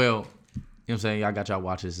 well, you know what I'm saying? Y'all got y'all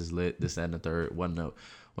watches, is lit, this, that, and the third. Wasn't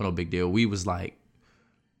no big deal. We was like,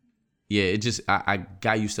 yeah, it just, I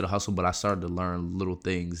got used to the hustle, but I started to learn little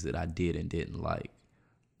things that I did and didn't like.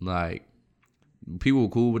 Like, people were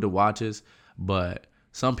cool with the watches, but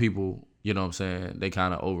some people, you know what I'm saying, they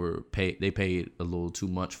kind of overpaid. They paid a little too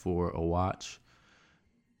much for a watch.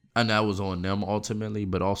 And that was on them ultimately,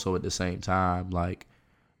 but also at the same time, like,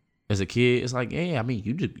 as a kid, it's like, yeah, I mean,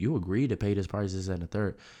 you agreed to pay this price, this, and the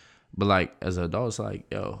third. But, like, as an adult, it's like,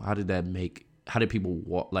 yo, how did people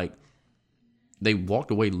walk, like, they walked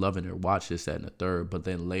away loving their watch, this, that, and the third, but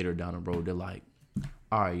then later down the road, they're like,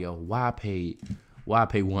 all right, yo, why pay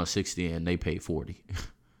 $160 and they pay $40?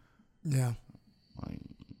 Yeah. Like,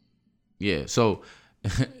 yeah, so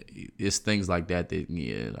it's things like that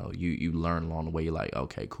you know, you learn along the way. You're like,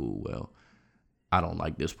 okay, cool, well, I don't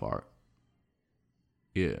like this part.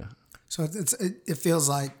 Yeah. So it feels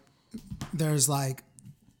like there's like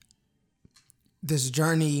this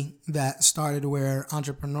journey that started where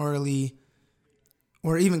entrepreneurially,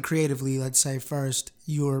 or even creatively, let's say first,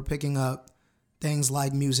 you were picking up things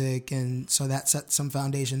like music, and so that set some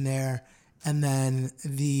foundation there. And then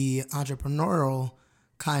the entrepreneurial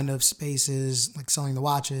kind of spaces, like selling the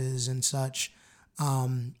watches and such,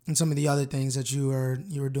 and some of the other things that you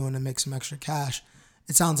were doing to make some extra cash.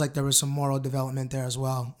 It sounds like there was some moral development there as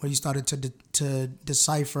well, where you started to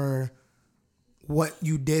decipher what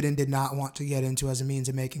you did and did not want to get into as a means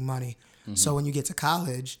of making money. Mm-hmm. So when you get to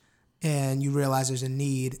college and you realize there's a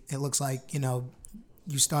need, it looks like, you know,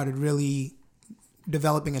 you started really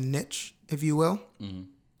developing a niche, if you will,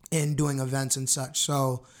 in doing events and such.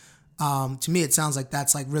 So to me, it sounds like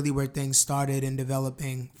that's like really where things started in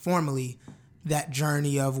developing formally that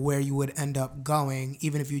journey of where you would end up going,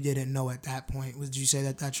 even if you didn't know at that point. Would you say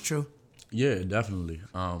that that's true? Yeah, definitely.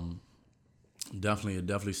 It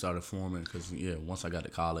definitely started forming because, yeah, once I got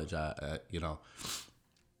to college, I you know,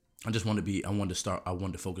 I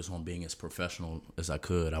wanted to focus on being as professional as I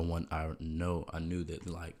could. I knew that,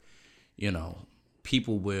 like, you know,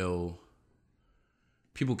 people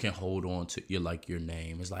can hold on to your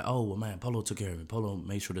name. It's like, oh, well, man, Polo took care of me. Polo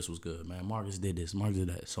made sure this was good, man. Marcus did this, Marcus did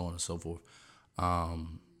that, so on and so forth.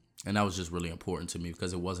 And that was just really important to me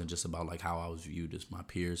because it wasn't just about like how I was viewed as my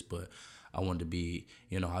peers, but I wanted to be,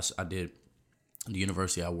 you know, I did the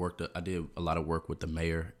university I did a lot of work with the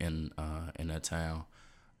mayor in that town.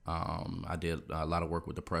 I did a lot of work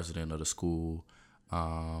with the president of the school,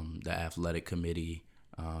 the athletic committee.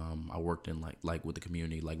 I worked in like with the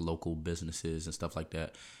community, like local businesses and stuff like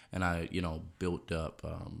that. And I, built up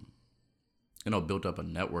a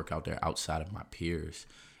network out there outside of my peers.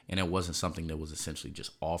 And it wasn't something that was essentially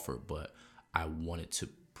just offered, but I wanted to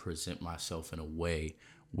present myself in a way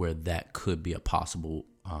where that could be a possible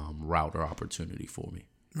route or opportunity for me.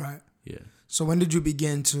 Right. Yeah. So when did you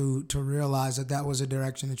begin to realize that was a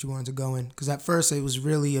direction that you wanted to go in? Because at first it was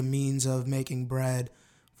really a means of making bread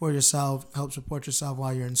for yourself, help support yourself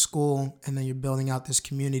while you're in school, and then you're building out this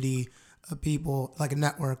community of people, like a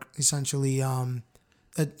network, essentially,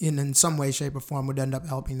 that in some way, shape, or form would end up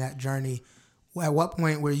helping that journey. At what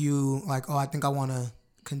point were you like, oh, I think I want to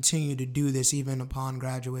continue to do this even upon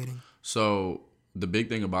graduating? So the big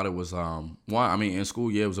thing about it was, one, I mean, in school,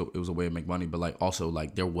 yeah, it was a way to make money, but like also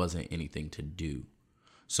like there wasn't anything to do.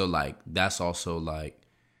 So like that's also like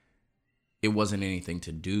it wasn't anything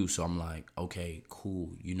to do. So I'm like, okay,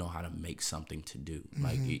 cool. You know how to make something to do. Mm-hmm.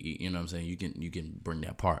 Like you know what I'm saying? You can bring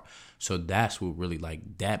that part. So that's what really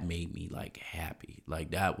like that made me like happy.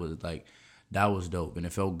 Like that was dope, and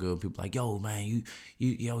it felt good. People like, yo, man,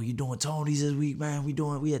 you doing Tony's this week, man?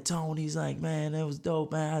 We had Tony's, like, man, that was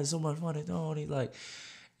dope, man. I had so much fun at Tony's, like,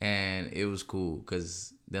 and it was cool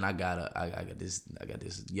because then I got this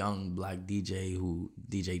young black DJ who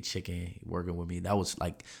DJ Chicken working with me. That was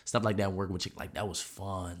like stuff like that, working with Chicken, like that was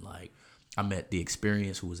fun. Like I met The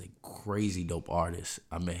Experience, who was a crazy dope artist.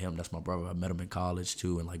 I met him. That's my brother. I met him in college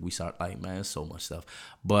too, and like we started like, man, so much stuff,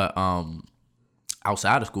 but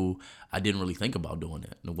outside of school, I didn't really think about doing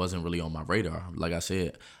it. It wasn't really on my radar. Like I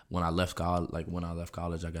said, when I left college, I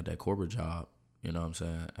got that corporate job. You know what I'm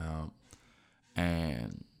saying?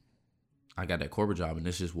 And I got that corporate job, and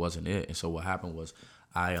this just wasn't it. And so what happened was,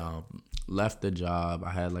 I left the job.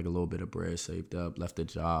 I had like a little bit of bread saved up. Left the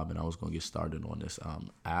job, and I was gonna get started on this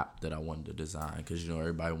app that I wanted to design, because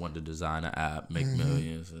everybody wanted to design an app, make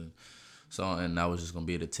millions, and. So, and that was just going to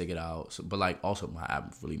be able to take it out. So, but like also my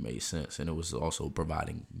app really made sense, and it was also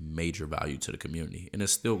providing major value to the community, and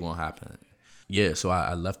it's still going to happen. Yeah, so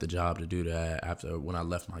I left the job to do that. After, when I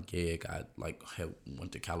left my gig, I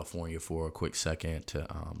went to California for a quick second to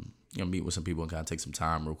meet with some people and kind of take some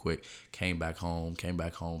time real quick. Came back home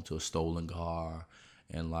to a stolen car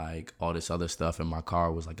and like all this other stuff. And my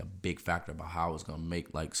car was like a big factor about how I was going to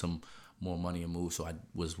make like some more money and move. So I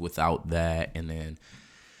was without that, and then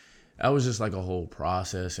that was just like a whole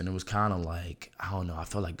process, and it was kind of like, I don't know, I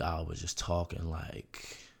felt like God was just talking,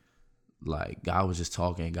 like God was just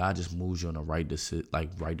talking. God just moves you in the right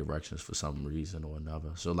directions for some reason or another.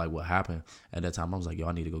 So like what happened at that time, I was like, yo,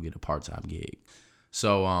 I need to go get a part-time gig.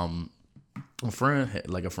 So a friend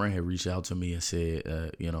had reached out to me and said,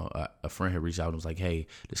 a friend had reached out and was like, hey,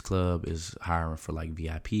 this club is hiring for like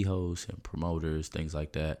VIP hosts and promoters, things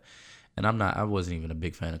like that. And I wasn't even a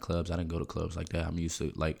big fan of clubs. I didn't go to clubs like that. I'm used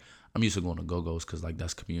to going to go-go's because like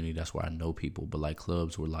that's community. That's where I know people. But like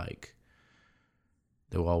clubs were like,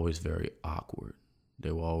 they were always very awkward.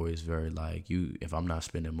 They were always very like, if I'm not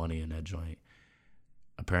spending money in that joint,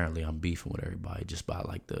 apparently I'm beefing with everybody just by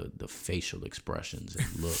like the facial expressions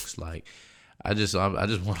and looks. Like I just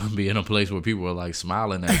want to be in a place where people are like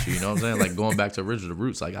smiling at you. You know what I'm saying? Like going back to original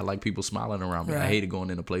roots. Like I like people smiling around me. Right. I hated going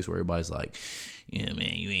in a place where everybody's like, yeah,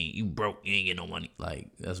 man, you broke, you ain't get no money. Like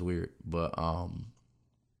that's weird. But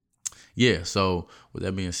yeah. So with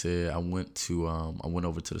that being said, I went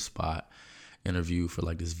over to the spot, interview for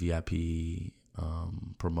like this VIP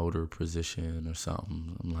promoter position or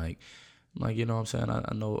something. I'm like, you know what I'm saying?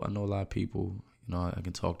 I know a lot of people. You know, I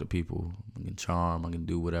can talk to people. I can charm. I can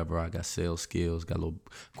do whatever. I got sales skills. Got a little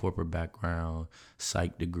corporate background,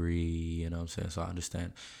 psych degree. You know what I'm saying? So I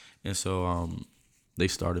understand. And so they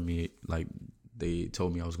started me like. They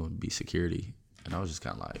told me I was going to be security, and I was just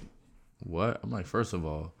kind of like, what? I'm like, first of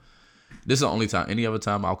all, this is the only time. Any other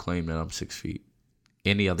time I'll claim that I'm 6 feet.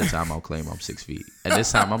 Any other time I'll claim I'm 6 feet. At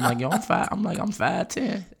this time, I'm like, yo, I'm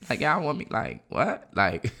 5'10". Like, y'all want me? Like, what?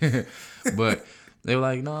 Like, but they were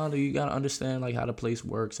like, no, you got to understand like how the place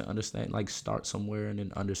works and understand, like start somewhere and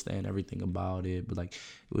then understand everything about it. But like, it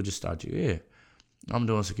would just start you. Yeah, I'm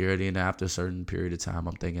doing security, and after a certain period of time,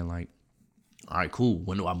 I'm thinking like, all right, cool.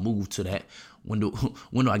 When do I move to that? When do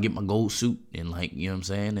I get my gold suit and like, you know what I'm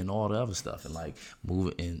saying, and all the other stuff, and like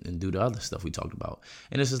move and do the other stuff we talked about.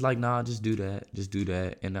 And it's just like, nah, just do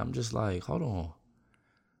that. And I'm just like, hold on,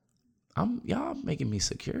 y'all making me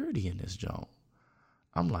security in this joint.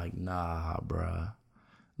 I'm like, nah, bruh.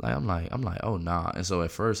 Like I'm like, oh nah. And so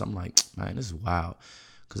at first I'm like, man, this is wild,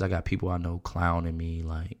 because I got people I know clowning me,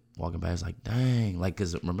 like walking past, like, dang, like,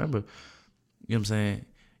 because remember, you know what I'm saying,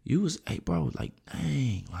 you was, hey, bro, like,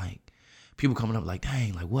 dang, like, people coming up like,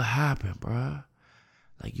 dang, like, what happened, bro?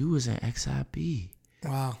 Like, you was in XIB.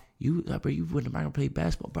 Wow. Bro, you went to America play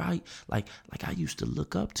basketball, bro. Like I used to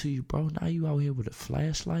look up to you, bro. Now you out here with a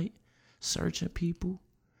flashlight, searching people,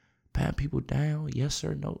 patting people down. Yes,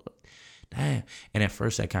 sir, no. Damn. And at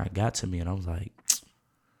first that kind of got to me, and I was like,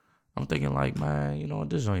 I'm thinking like, man, you know,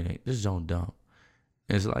 this joint dumb.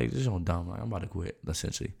 And it's like, this joint dumb. Like, I'm about to quit,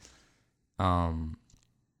 essentially. Then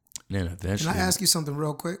eventually. Can I ask you something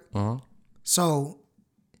real quick? Uh-huh. So,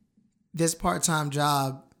 this part-time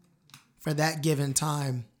job, for that given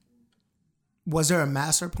time, was there a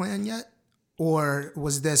master plan yet? Or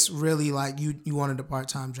was this really like you wanted a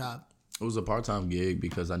part-time job? It was a part-time gig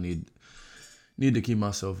because I need to keep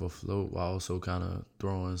myself afloat while also kind of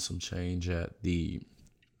throwing some change at the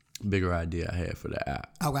bigger idea I had for the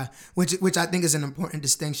app. Okay, which I think is an important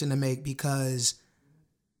distinction to make, because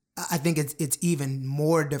I think it's even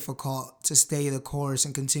more difficult to stay the course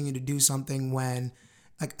and continue to do something when,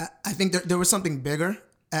 like, I think there was something bigger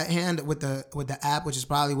at hand with the app, which is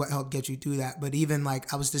probably what helped get you through that. But even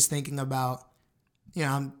like, I was just thinking about,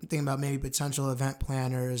 I'm thinking about maybe potential event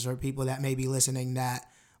planners or people that may be listening that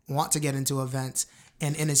want to get into events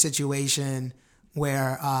and in a situation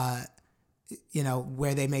where,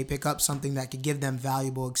 where they may pick up something that could give them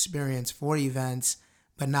valuable experience for events,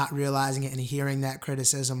 but not realizing it and hearing that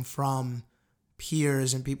criticism from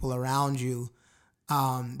peers and people around you.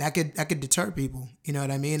 That could deter people, you know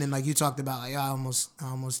what I mean? And like you talked about, like, I almost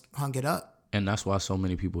hung it up. And that's why so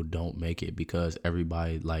many people don't make it, because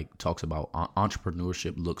everybody like talks about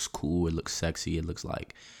entrepreneurship looks cool, it looks sexy, it looks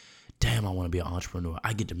like, damn, I want to be an entrepreneur.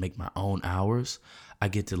 I get to make my own hours. I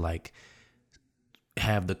get to like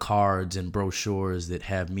have the cards and brochures that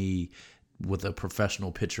have me with a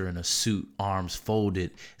professional picture in a suit, arms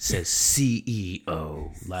folded, says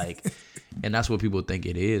CEO, like, and that's what people think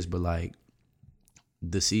it is, but like,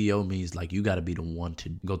 the CEO means like you got to be the one to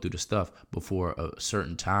go through the stuff before a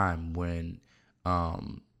certain time when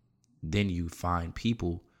then you find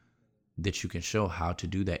people that you can show how to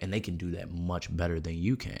do that, and they can do that much better than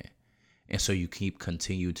you can. And so you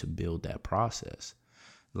continue to build that process.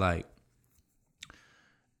 Like,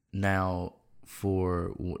 now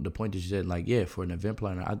for the point that you said, like, yeah, for an event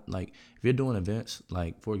planner, I like, if you're doing events,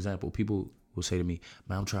 like, for example, people will say to me,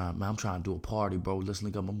 man, I'm trying to do a party, bro. Let's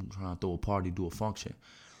link up. I'm trying to throw a party, do a function.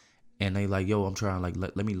 And they like, yo, I'm trying, like,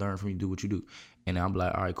 let me learn from you, do what you do. And I'm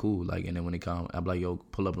like, all right, cool. Like, and then when they come, I'm like, yo,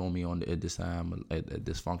 pull up on me at this time, at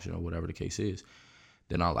this function or whatever the case is.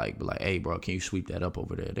 Then I'll be like, hey, bro, can you sweep that up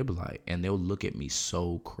over there? They be like, and they'll look at me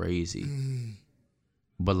so crazy.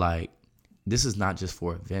 But like, this is not just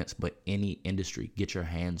for events, but any industry. Get your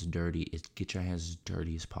hands dirty. Get your hands as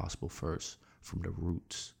dirty as possible first, from the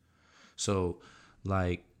roots. So,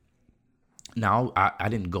 like, now I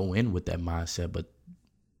didn't go in with that mindset, but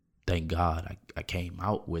thank God I came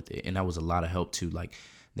out with it. And that was a lot of help too. Like,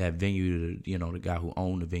 that venue, the guy who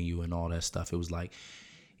owned the venue and all that stuff, it was like,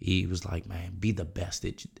 he was like, man, be the best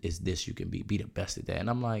at this you can be. Be the best at that. And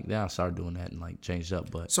I'm like, then I started doing that and like changed up.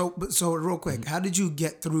 But so real quick, how did you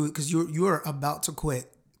get through it? Because you were about to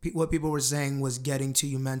quit. What people were saying was getting to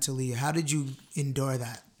you mentally. How did you endure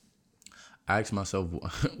that? I asked myself,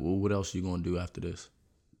 well, what else are you going to do after this?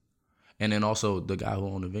 And then also the guy who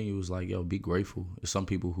owned the venue was like, yo, be grateful. There's some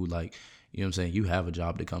people who, like, you know what I'm saying? You have a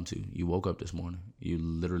job to come to. You woke up this morning. You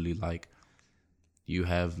literally, like, you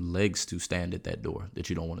have legs to stand at that door that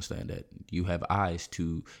you don't want to stand at. You have eyes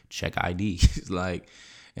to check ID. Like,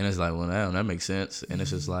 and it's like, well, that makes sense. And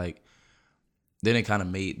it's just like, then I kind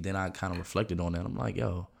of reflected on that. I'm like,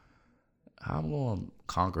 yo, how am I going to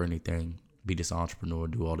conquer anything, be this entrepreneur,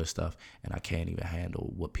 do all this stuff, and I can't even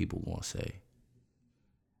handle what people want to say?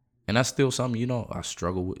 And that's still something, I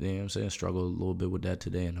struggle with, you know what I'm saying? Struggle a little bit with that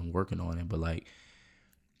today, and I'm working on it. But like,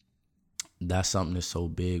 that's something that's so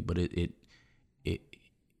big, but it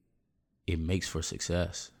makes for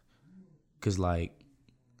success. Cause like,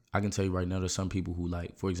 I can tell you right now, there's some people who,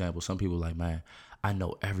 like, for example, some people like, man, I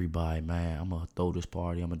know everybody, man. I'm gonna throw this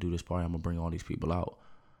party, I'm gonna do this party, I'm gonna bring all these people out.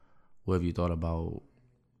 What have you thought about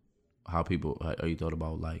are you thought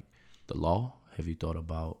about like the law? Have you thought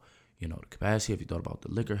about, the capacity? Have you thought about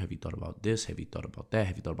the liquor? Have you thought about this? Have you thought about that?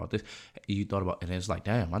 Have you thought about this? And it's like,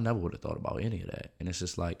 damn, I never would have thought about any of that. And it's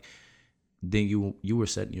just like, then you were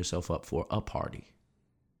setting yourself up for a party,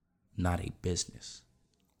 not a business.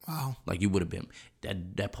 Wow. Like, you would have been,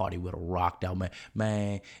 that party would have rocked out, man.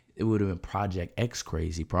 Man, it would have been Project X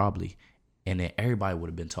crazy probably. And then everybody would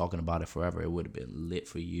have been talking about it forever. It would have been lit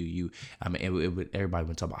for you. Everybody would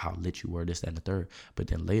have talking about how lit you were, this, that, and the third. But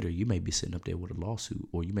then later, you may be sitting up there with a lawsuit,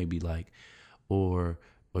 or you may be like, or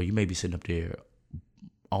you may be sitting up there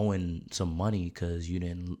owing some money because you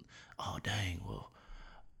didn't. Oh dang, well,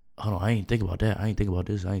 hold on, I ain't think about that. I ain't think about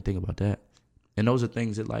this. I ain't think about that. And those are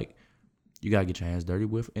things that like you gotta get your hands dirty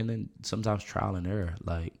with, and then sometimes trial and error.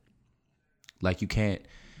 Like you can't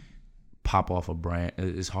pop off a brand.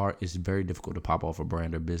 It's hard. It's very difficult to pop off a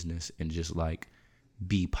brand or business and just like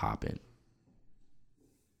be popping.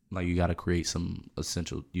 Like you gotta create some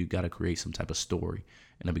essential. You gotta create some type of story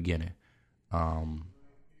in the beginning.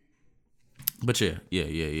 But yeah.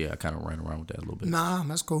 I kind of ran around with that a little bit. Nah,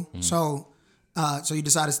 that's cool. So you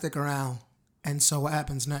decide to stick around, and so what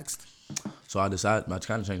happens next? So I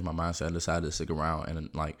kind of changed my mindset. I decided to stick around,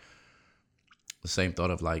 and like the same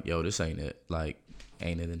thought of like, yo, this ain't it. Like,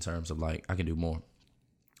 ain't it in terms of like I can do more.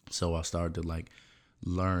 So I started to like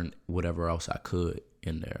learn whatever else I could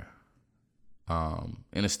in there.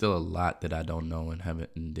 And it's still a lot that I don't know and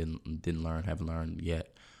haven't learned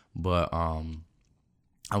yet. But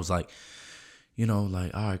I was like,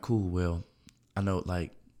 like, all right, cool. Well, I know,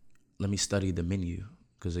 like, let me study the menu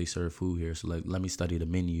because they serve food here. So like, let me study the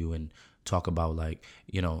menu and talk about like,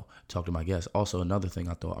 talk to my guests. Also, another thing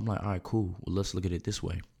I thought, I'm like, all right, cool. Well, let's look at it this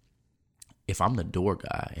way. If I'm the door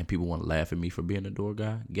guy and people want to laugh at me for being the door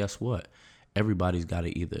guy, guess what? Everybody's got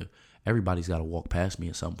to walk past me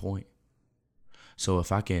at some point. So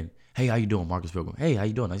if I can, hey, how you doing, Marcus Pilgrim? Hey, how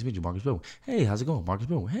you doing? Nice to meet you, Marcus Pilgrim. Hey, how's it going, Marcus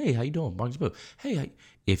Pilgrim? Hey, how you doing, Marcus Pilgrim? Hey,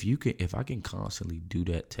 if I can constantly do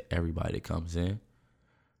that to everybody that comes in,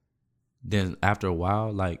 then after a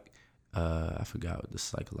while, like, I forgot the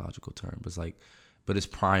psychological term, but it's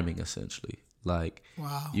priming essentially. Like,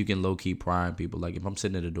 wow. You can low key prime people. Like, if I'm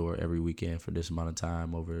sitting at the door every weekend for this amount of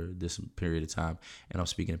time over this period of time, and I'm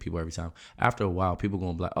speaking to people every time, after a while, people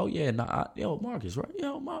gonna be like, oh yeah, yo, Marcus, right?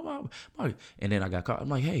 Yo, Marcus. And then I got caught. I'm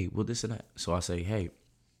like, hey, well, this and that. So I say, hey,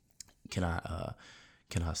 can I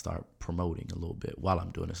start promoting a little bit while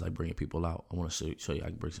I'm doing this, like bringing people out? I want to show you I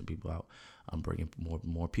can bring some people out. I'm bringing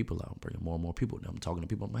more people out. I'm bringing more and more people. I'm talking to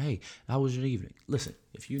people. I'm like, hey, how was your evening? Listen,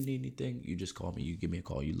 if you need anything, you just call me. You give me a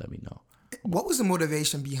call. You let me know. What was the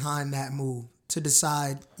motivation behind that move to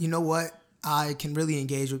decide, you know what, I can really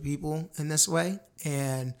engage with people in this way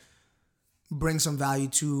and bring some value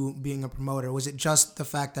to being a promoter? Was it just the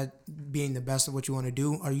fact that being the best of what you want to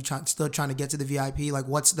do? Are you still trying to get to the VIP? Like,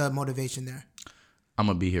 what's the motivation there? I'm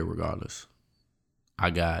going to be here regardless.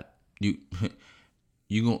 I got you.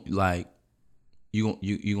 You going like, you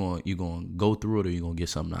going to go through it or you going to get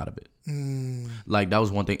something out of it. Like, that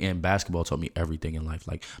was one thing, and basketball taught me everything in life.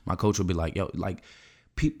 Like, my coach would be like, yo, like,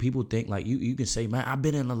 people think, like, you can say, man, I've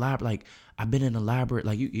been in the lab, like, like,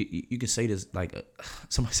 you can say this, like,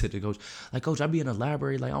 somebody said to the coach, like, coach, I be in the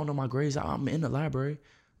library, like, I don't know my grades, I'm in the library.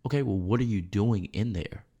 Okay, well, what are you doing in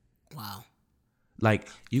there? Wow. Like,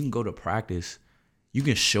 you can go to practice, you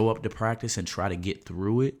can show up to practice and try to get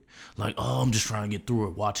through it, like, oh, I'm just trying to get through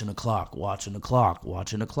it, watching the clock.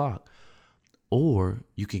 Or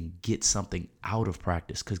you can get something out of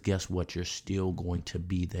practice because guess what? You're still going to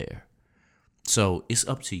be there. So it's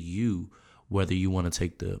up to you whether you want to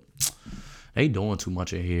take they doing too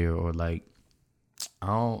much in here, or like,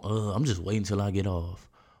 I'm just waiting till I get off.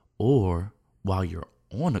 Or while you're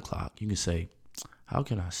on the clock, you can say, how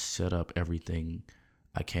can I set up everything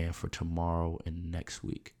I can for tomorrow and next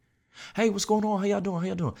week? Hey, what's going on? How y'all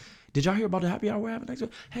doing? Did y'all hear about the happy hour we're having next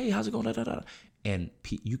week? Hey, how's it going? And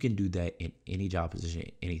you can do that in any job position,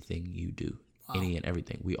 anything you do, any and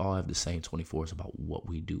everything. We all have the same 24s about what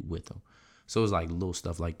we do with them. So it's like little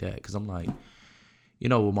stuff like that. Because I'm like,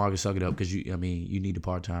 well, Marcus, suck it up because you need the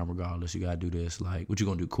part-time regardless. You got to do this. Like, what you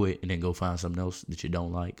going to do, quit and then go find something else that you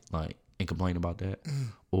don't like and complain about that?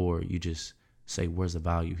 Or you just say, where's the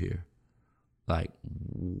value here? Like,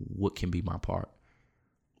 what can be my part?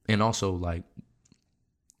 And also, like,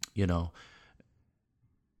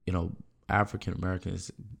 African Americans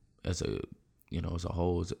as a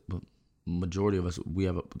whole, majority of us, we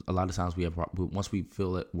have a lot of times once we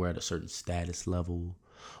feel that we're at a certain status level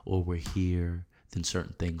or we're here, then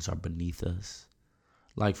certain things are beneath us.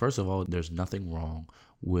 Like, first of all, there's nothing wrong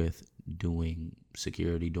with doing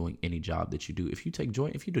security, doing any job that you do. If you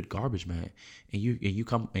do garbage man, and you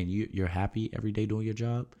come and you're happy every day doing your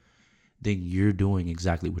job, then you're doing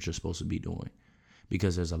exactly what you're supposed to be doing.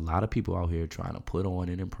 Because there's a lot of people out here trying to put on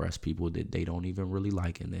and impress people that they don't even really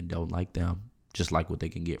like and then don't like them, just like what they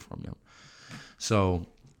can get from them. So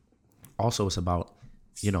also it's about,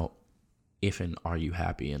 if and are you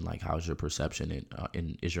happy, and like, how's your perception,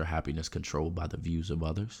 and is your happiness controlled by the views of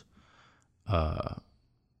others? But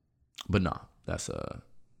no, that's a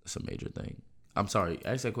major thing. I'm sorry,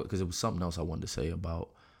 actually, because it was something else I wanted to say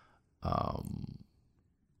about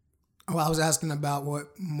Oh, I was asking about what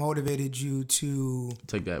motivated you to.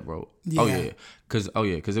 Take that, bro. Yeah. Cause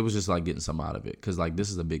it was just like getting some out of it. Cause like this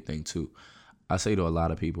is a big thing too. I say to a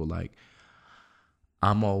lot of people like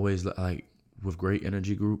I'm always like with Great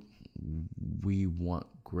Energy Group, we want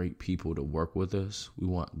great people to work with us. We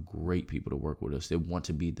want great people to work with us. They want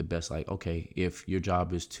to be the best. Like, okay, if your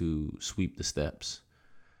job is to sweep the steps,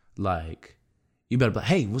 like you better be like,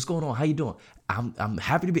 hey, what's going on? How you doing? I'm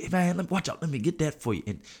happy to be, man. Watch out. Let me get that for you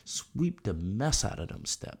and sweep the mess out of them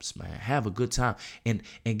steps, man. Have a good time and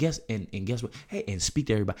guess what? Hey, and speak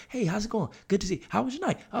to everybody. Hey, how's it going? Good to see you. How was your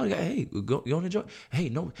night? Oh, yeah, hey, you gonna enjoy? Hey,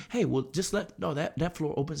 no, hey, well, just that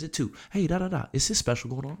floor opens at 2. Hey, Is this special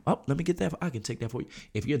going on? Oh, let me get that. I can take that for you.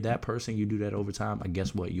 If you're that person, you do that over time. I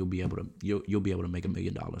guess what? You'll be able to make $1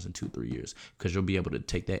 million in 2-3 years because you'll be able to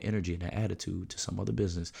take that energy and that attitude to some other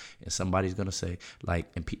business, and somebody's gonna say like,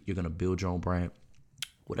 and you're gonna build your own brand.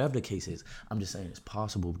 Whatever the case is, I'm just saying it's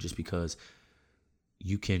possible just because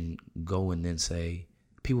you can go and then say,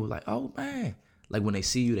 people are like, oh man, like when they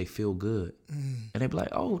see you, they feel good. And they be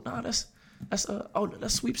like, oh, no, that's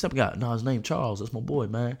Sweep Step guy. No, his name Charles. That's my boy,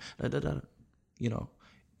 man. You know,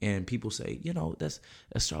 and people say, that's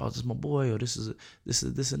Charles. That's my boy. Or this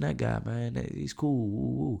is and that guy, man. He's cool.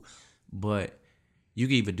 Woo, woo. But you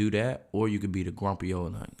can either do that, or you could be the grumpy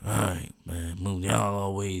old like, all right, man, y'all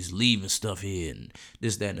always leaving stuff here and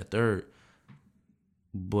this, that, and the third.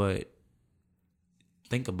 But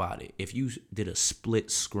think about it. If you did a split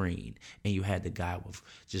screen and you had the guy with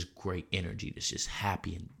just great energy that's just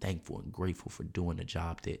happy and thankful and grateful for doing the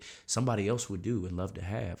job that somebody else would do and love to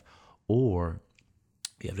have, or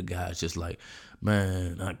you have the guy that's just like,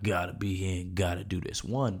 man, I gotta be here and gotta do this.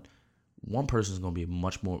 One person's gonna be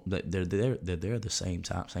much more. They're there the same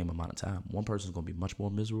amount of time. One person's gonna be much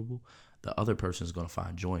more miserable. The other person's gonna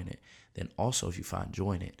find joy in it. Then also, if you find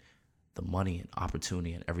joy in it, the money and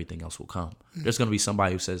opportunity and everything else will come. There's gonna be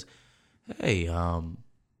somebody who says, "Hey,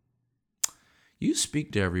 you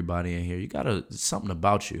speak to everybody in here. You got something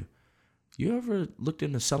about you. You ever looked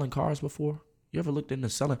into selling cars before? You ever looked into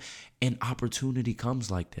selling?" And opportunity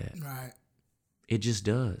comes like that. Right. It just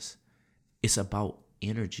does. It's about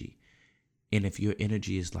energy. And if your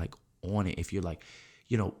energy is like on it, if you're like,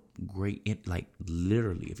 great, like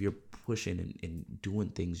literally, if you're pushing and doing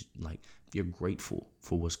things, like if you're grateful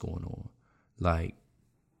for what's going on, like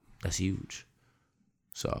that's huge.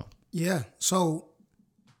 So. Yeah. So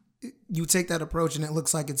you take that approach and it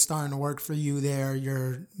looks like it's starting to work for you there.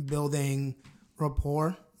 You're building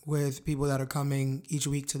rapport with people that are coming each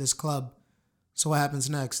week to this club. So what happens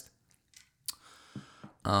next?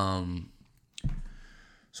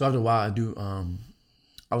 So after a while,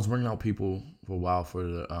 I was bringing out people for a while for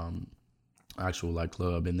the actual like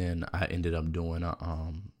club, and then I ended up doing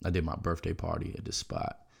I did my birthday party at this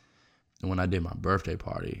spot. And when I did my birthday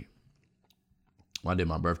party, I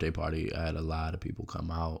had a lot of people come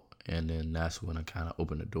out, and then that's when I kind of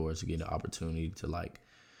opened the doors to get the opportunity to like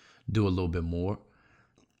do a little bit more.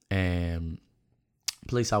 And the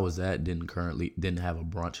place I was at didn't have a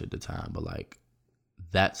brunch at the time, but like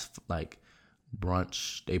that's like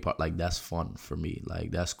brunch day part, like that's fun for me, like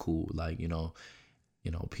that's cool, like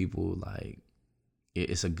people like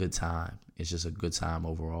it's a good time. It's just a good time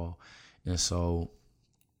overall. And so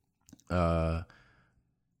my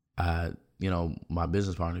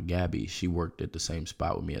business partner Gabby, she worked at the same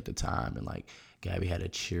spot with me at the time, and like Gabby had a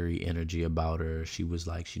cheery energy about her. She was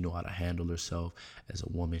like, she knew how to handle herself as a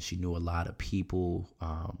woman. She knew a lot of people.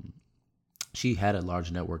 She had a large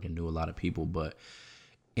network and knew a lot of people, but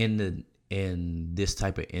in this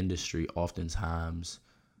type of industry, oftentimes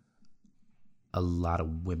a lot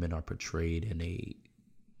of women are portrayed in a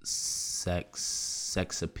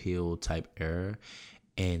sex appeal type era.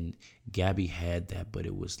 And Gabby had that, but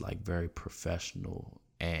it was like very professional,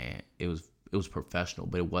 and it was professional,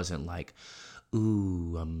 but it wasn't like,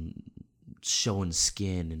 ooh, I'm showing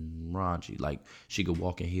skin and raunchy. Like she could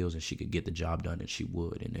walk in heels and she could get the job done, and she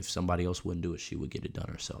would. And if somebody else wouldn't do it, she would get it done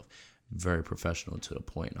herself. Very professional to the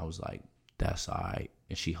point. And I was like, that's all right.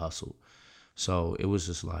 And she hustled. So it was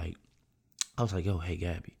just like, I was like, yo, hey,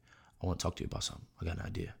 Gabby, I want to talk to you about something. I got an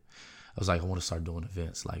idea. I was like, I want to start doing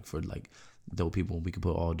events like for like dope people, and we could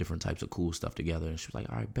put all different types of cool stuff together. And she was like,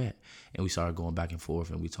 all right, bet. And we started going back and forth,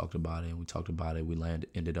 and we talked about it. We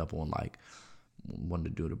ended up on like, wanted to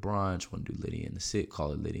do the brunch, wanted to do Liddy in the City,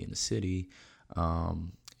 call it Liddy in the City.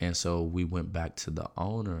 And so we went back to the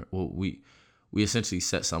owner. Well, we essentially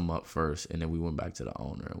set something up first, and then we went back to the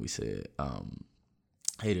owner and we said,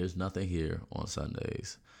 hey, there's nothing here on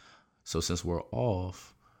Sundays. So since we're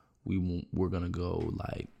off, we're going to go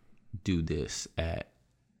like do this at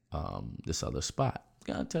this other spot.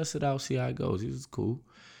 Gotta test it out, see how it goes. It was cool.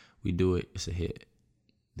 We do it, it's a hit.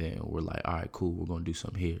 Then we're like, all right, cool, we're gonna do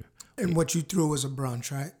something here. And what you threw was a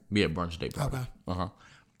brunch, right? Yeah, brunch day party. Okay.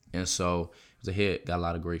 And so it was a hit, got a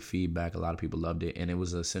lot of great feedback, a lot of people loved it, and it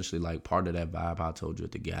was essentially like part of that vibe I told you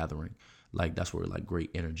at the gathering. Like that's where like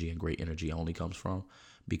great energy only comes from.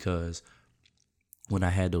 Because when I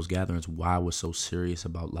had those gatherings, why I was so serious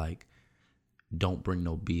about like don't bring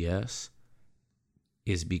no BS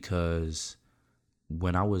is because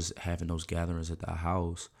when I was having those gatherings at the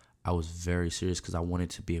house, I was very serious because I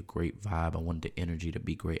wanted to be a great vibe. I wanted the energy to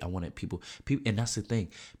be great. I wanted people, and that's the thing.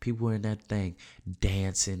 People were in that thing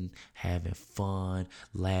dancing, having fun,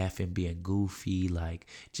 laughing, being goofy, like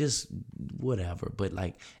just whatever. But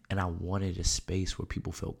like, and I wanted a space where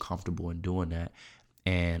people felt comfortable in doing that.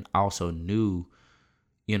 And I also knew,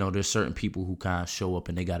 there's certain people who kind of show up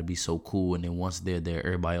and they got to be so cool. And then once they're there,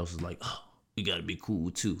 everybody else is like, oh, you got to be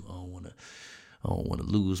cool too. I don't want to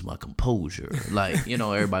lose my composure. Like,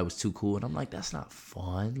 everybody was too cool. And I'm like, that's not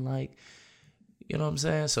fun. Like, you know what I'm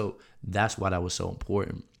saying? So that's why that was so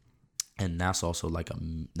important. And that's also like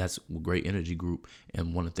that's a great energy group.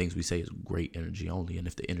 And one of the things we say is great energy only. And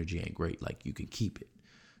if the energy ain't great, like you can keep it.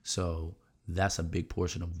 So that's a big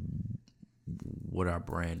portion of what our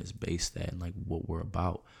brand is based at and like what we're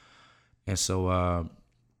about. And so,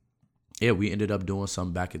 yeah, we ended up doing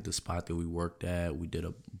something back at the spot that we worked at. We did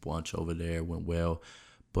a bunch over there, went well.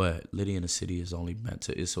 But Liddy in the City is only meant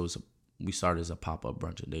to, we started as a pop-up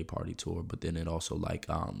brunch and day party tour, but then it also like,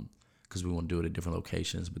 because we want to do it at different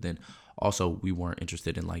locations, but then also we weren't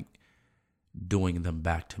interested in like doing them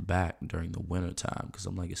back to back during the winter time, because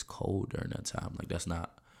I'm like, it's cold during that time. Like that's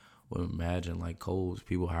not what I imagine. Like cold,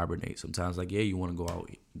 people hibernate sometimes. Like, yeah, you want to go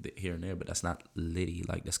out here and there, but that's not Liddy.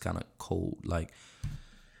 Like that's kind of cold. Like,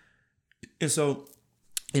 and so,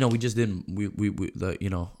 we just didn't.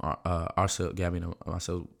 Ourselves, Gabby and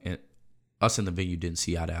myself, and us in the venue didn't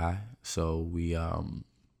see eye to eye. So we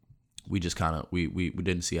just kind of we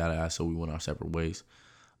didn't see eye to eye. So we went our separate ways.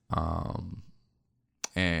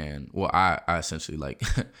 And well, I essentially like.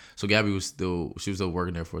 So Gabby was still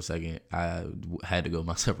working there for a second. I had to go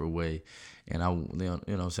my separate way, and what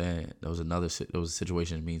I'm saying, there was a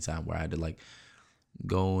situation in the meantime where I had to like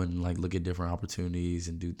go and like look at different opportunities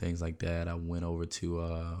and do things like that. I went over to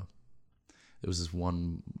there was this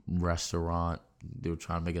one restaurant. They were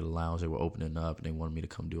trying to make it a lounge. They were opening up and they wanted me to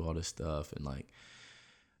come do all this stuff. And like,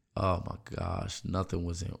 oh my gosh, nothing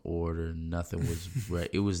was in order. Nothing was right.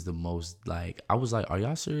 It was the most like, I was like, are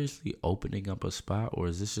y'all seriously opening up a spot, or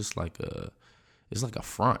is this just like it's like a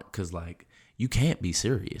front? Cause like, you can't be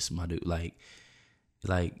serious, my dude. Like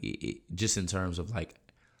just in terms of like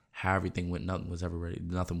how everything went, nothing was ever ready.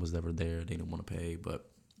 Nothing was ever there. They didn't want to pay, but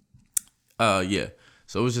yeah.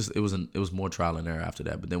 So it was more trial and error after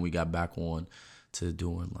that. But then we got back on to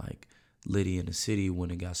doing like Liddy in the City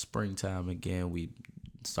when it got springtime again. We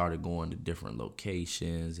started going to different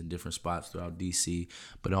locations and different spots throughout DC.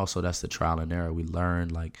 But also that's the trial and error. We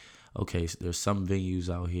learned like, okay, so there's some venues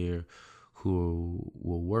out here who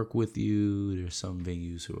will work with you. There's some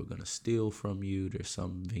venues who are gonna steal from you. There's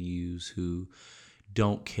some venues who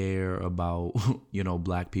don't care about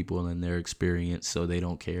black people and their experience, so they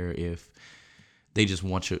don't care if they just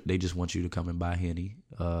want you to come and buy Henny.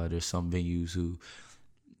 There's some venues who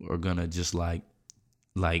are gonna just like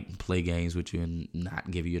play games with you and not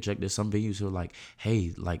give you a check. There's some venues who are like,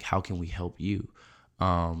 hey, like how can we help you?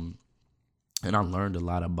 And I learned a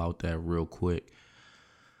lot about that real quick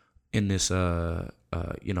in this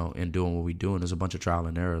in doing what we do. And there's a bunch of trial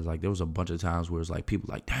and errors. Like there was a bunch of times where it's like people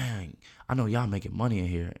like, dang, I know y'all making money in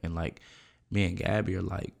here, and like me and Gabby are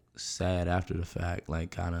like sad after the fact,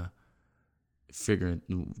 like kind of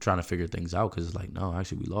trying to figure things out, because it's like, no,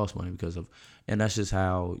 actually we lost money because of, and that's just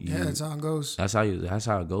how that's how it goes. That's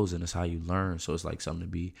how it goes, and it's how you learn. So it's like something to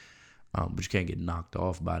be, but you can't get knocked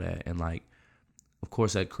off by that. And like, of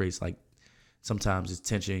course, that creates like, sometimes it's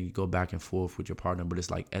tension. You go back and forth with your partner, but it's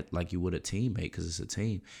like you would a teammate, because it's a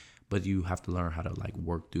team. But you have to learn how to like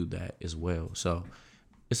work through that as well. So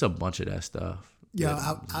it's a bunch of that stuff.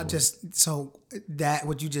 Yeah, so that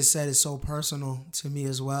what you just said is so personal to me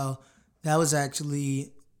as well. That was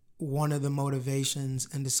actually one of the motivations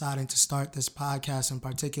in deciding to start this podcast in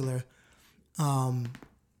particular. From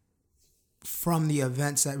the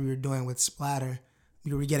events that we were doing with Splatter,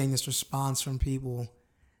 we were getting this response from people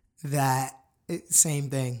that same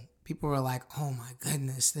thing. People were like, oh my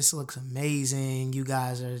goodness, this looks amazing. You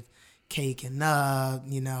guys are caking up,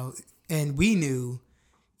 and we knew,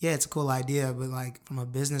 yeah, it's a cool idea, but like from a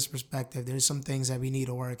business perspective, there's some things that we need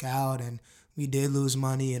to work out, and we did lose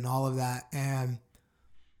money and all of that. And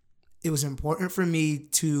it was important for me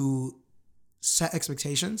to set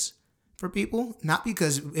expectations for people, not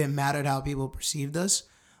because it mattered how people perceived us,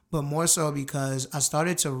 but more so because I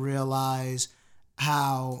started to realize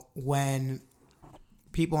how when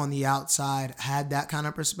people on the outside had that kind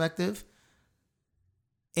of perspective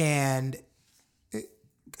and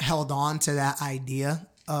held on to that idea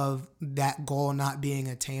of that goal not being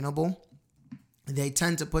attainable, they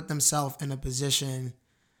tend to put themselves in a position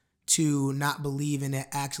to not believe in it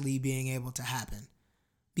actually being able to happen.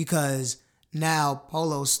 Because now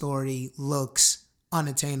Polo's story looks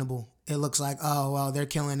unattainable. It looks like, oh, well, they're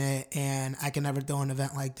killing it and I can never throw an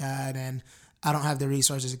event like that and I don't have the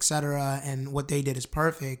resources, etc. And what they did is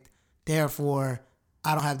perfect. Therefore,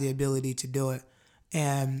 I don't have the ability to do it.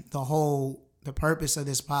 And the purpose of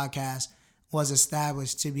this podcast was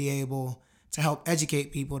established to be able to help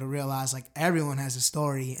educate people to realize like everyone has a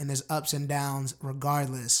story and there's ups and downs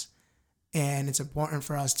regardless. And it's important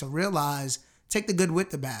for us to realize, take the good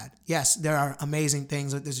with the bad. Yes, there are amazing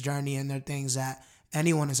things with this journey and there are things that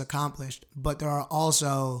anyone has accomplished, but there are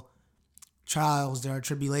also trials, there are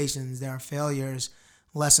tribulations, there are failures,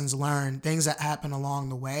 lessons learned, things that happen along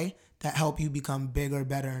the way that help you become bigger,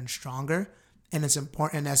 better, and stronger. And it's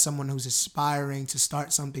important as someone who's aspiring to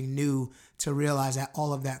start something new to realize that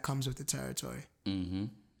all of that comes with the territory. Mm-hmm.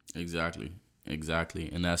 Exactly.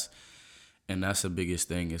 And that's the biggest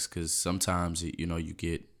thing is because sometimes, you know, you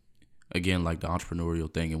get, again, like the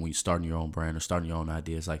entrepreneurial thing, and when you're starting your own brand or starting your own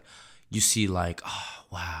ideas, like you see like, oh,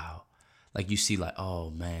 wow. Like you see like,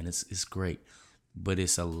 oh, man, it's great. But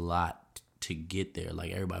it's a lot to get there.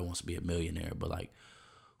 Like everybody wants to be a millionaire, but like,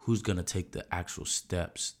 who's going to take the actual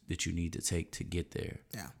steps that you need to take to get there?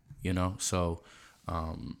 Yeah. You know? So,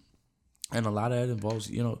 and a lot of that involves,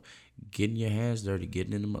 you know, getting your hands dirty,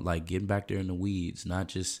 getting in them, like getting back there in the weeds, not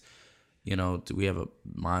just, you know, we have a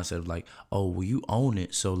mindset of like, oh, well, you own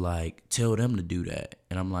it. So like, tell them to do that.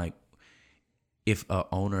 And I'm like, if a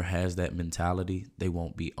owner has that mentality, they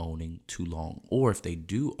won't be owning too long. Or if they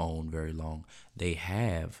do own very long, they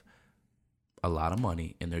have a lot of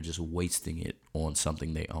money and they're just wasting it on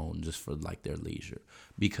something they own just for like their leisure.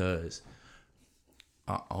 Because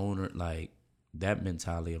a owner, like that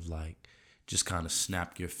mentality of like just kind of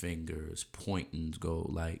snap your fingers, point and go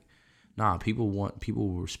like, nah, people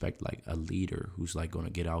will respect like a leader who's like going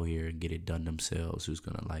to get out here and get it done themselves, who's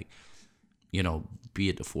going to like, you know, be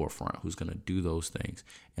at the forefront, who's going to do those things.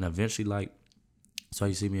 And eventually, like, so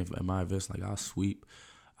you see me at my events, like I'll sweep,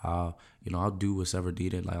 you know, I'll do what's ever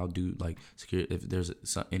needed. Like I'll do like security if there's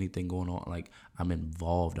anything going on. Like I'm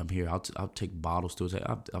involved. I'm here. I'll take bottles to it.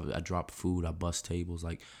 I drop food. I bust tables.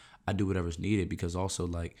 Like I do whatever's needed because also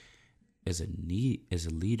like as a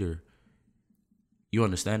leader, you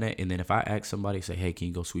understand that. And then if I ask somebody, say, hey, can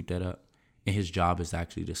you go sweep that up? And his job is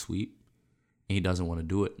actually to sweep, and he doesn't want to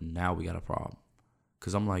do it. Now we got a problem.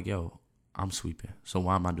 Cause I'm like, yo, I'm sweeping. So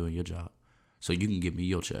why am I doing your job? So you can give me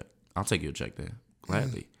your check. I'll take your check then.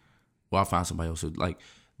 Gladly. Well, I'll find somebody else who like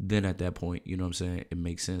then at that point, you know what I'm saying, it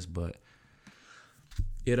makes sense. But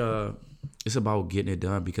it's about getting it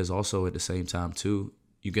done because also at the same time too,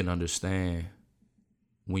 you can understand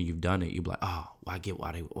when you've done it, you're like, oh, well, I get why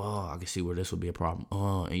I can see where this would be a problem.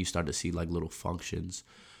 And you start to see like little functions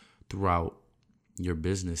throughout your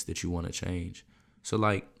business that you want to change. So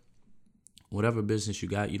like whatever business you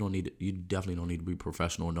got, you definitely don't need to be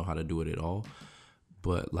professional and know how to do it at all.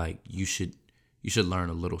 But like you should learn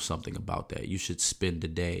a little something about that. You should spend a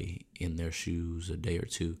day in their shoes, a day or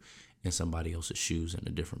two in somebody else's shoes in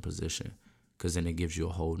a different position, because then it gives you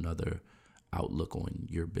a whole nother outlook on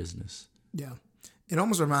your business. Yeah. It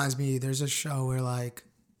almost reminds me, there's a show where like,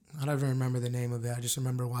 I don't even remember the name of it. I just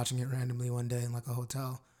remember watching it randomly one day in like a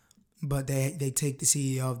hotel. But they take the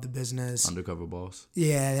CEO of the business. Undercover Boss.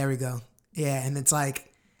 Yeah, there we go. Yeah, and it's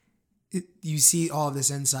like, you see all of this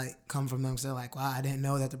insight come from them. So they're like, wow, I didn't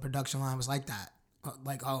know that the production line was like that.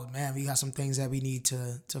 Like, oh man, we got some things that we need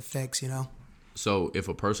to fix, you know? So if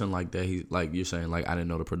a person like that, he like you're saying, like, I didn't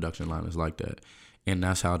know the production line is like that. And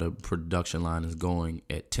that's how the production line is going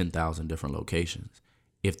at 10,000 different locations.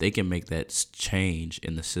 If they can make that change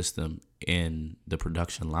in the system in the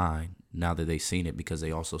production line, now that they've seen it, because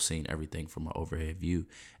they also seen everything from an overhead view,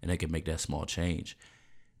 and they can make that small change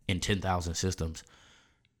in 10,000 systems,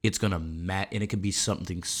 it's going to and it can be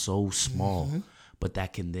something so small, but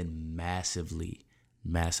that can then massively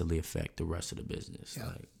affect the rest of the business. Yeah.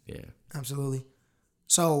 Like, yeah. Absolutely.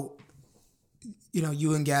 So, you know,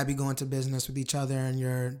 you and Gabby go into business with each other and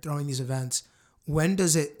you're throwing these events. When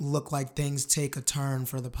does it look like things take a turn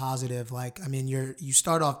for the positive? Like, I mean, you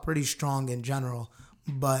start off pretty strong in general,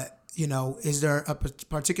 but, you know, is there a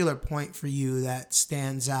particular point for you that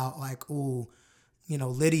stands out like, ooh,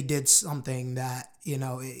 Liddy did something that,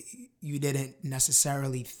 you didn't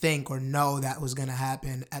necessarily think or know that was going to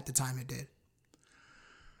happen at the time it did?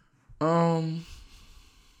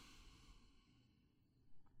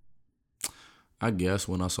 I guess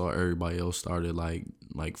when I saw everybody else started like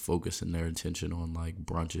focusing their attention on like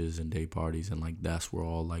brunches and day parties, and like that's where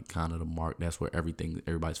all like kind of the mark, that's where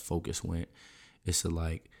everybody's focus went. It's to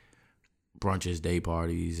like brunches, day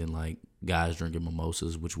parties, and like guys drinking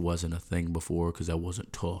mimosas, which wasn't a thing before because that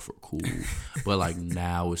wasn't tough or cool. But like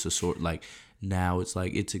now it's now it's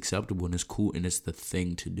like it's acceptable and it's cool and it's the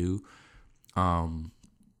thing to do.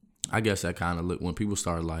 I guess that kind of when people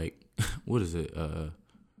start like, what is it?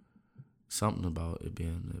 Something about it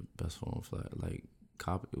being the best form of flat, like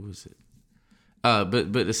copy. What was it?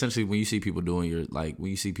 But essentially, when you see people doing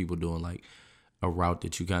like a route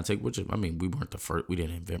that you kind of take, which I mean, we weren't the first. We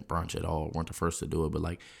didn't invent brunch at all. Weren't the first to do it, but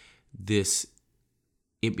like this,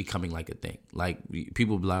 it becoming like a thing. Like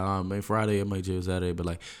people be like, oh man, Friday I might chill, Saturday, but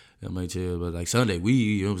like I might chill, but like Sunday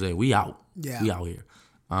you know what I'm saying, we out. Yeah, we out here.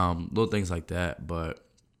 Little things like that. But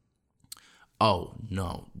oh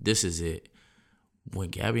no, this is it. When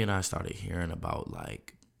Gabby and I started hearing about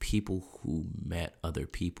like people who met other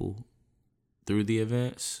people through the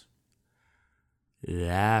events,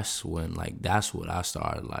 that's what I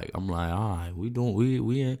started like. I'm like, all right, we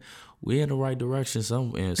in the right direction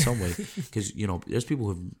in some way, because there's people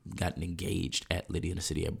who've gotten engaged at Liddy in the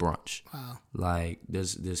City at brunch. Wow. Like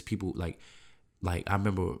there's people like I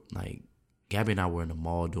remember like Gabby and I were in the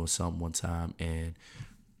mall doing something one time, and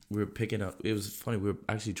we were picking up. It was funny. We were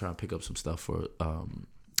actually trying to pick up some stuff for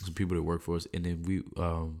some people that work for us, and then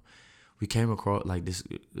we came across like this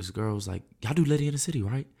girl was like, "Y'all do Liddy in the City,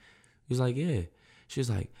 right?" He was like, "Yeah." She was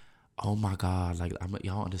like, "Oh my God, like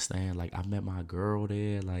y'all understand? Like I met my girl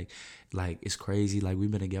there. Like it's crazy. Like we've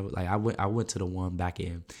been together. Like I went to the one back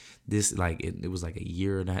in this like it was like a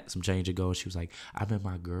year and some change ago. She was like, I met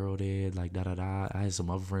my girl there. Like da da da. I had some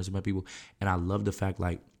other friends who met people, and I love the fact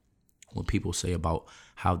like when people say about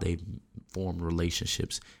how they formed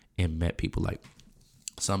relationships and met people. Like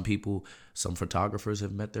some photographers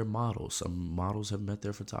have met their models. Some models have met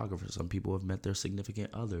their photographers. Some people have met their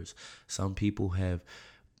significant others. Some people have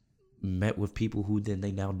met with people who then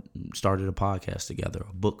they now started a podcast together,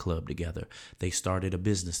 a book club together. They started a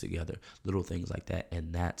business together, little things like that.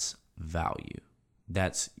 And that's value.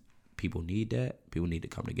 People need that. People need to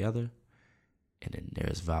come together. And then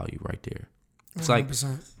there's value right there. It's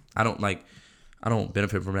 100%. like, I don't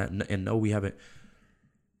benefit from that. And no, we haven't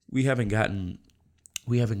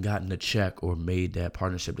gotten a check or made that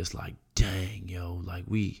partnership that's like, dang, yo, like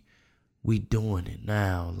we doing it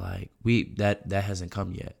now. Like that hasn't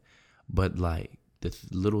come yet. But like the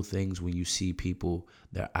little things when you see people,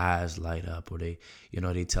 their eyes light up, or they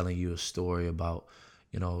telling you a story about,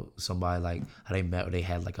 somebody like how they met or they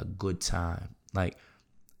had like a good time. Like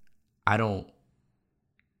I don't,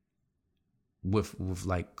 with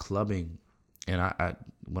like clubbing, and I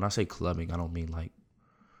when I say clubbing, I don't mean like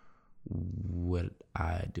what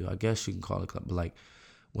I do. I guess you can call it club, but like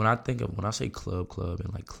when I say club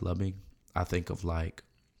and like clubbing, I think of like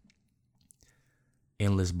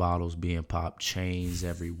endless bottles being popped, chains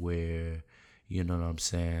everywhere. You know what I'm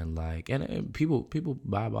saying? Like, and people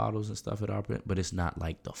buy bottles and stuff at our print, but it's not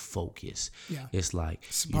like the focus. Yeah. It's like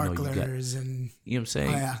sparklers and you know what I'm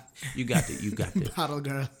saying? Oh, yeah. You got the bottle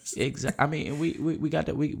girls. Exactly. I mean, and we got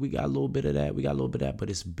that. We got a little bit of that. We got a little bit of that, but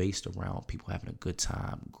it's based around people having a good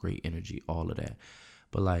time, great energy, all of that.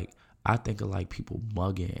 But like, I think of like people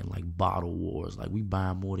mugging and like bottle wars. Like we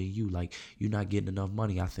buying more than you. Like you're not getting enough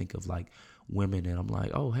money. I think of like women, and I'm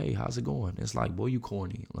like, oh hey, how's it going? It's like, boy, you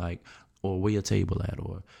corny. Like, or where your table at,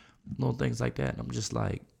 or little things like that. And I'm just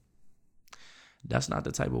like, that's not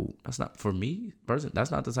the type of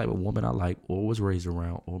woman I like or was raised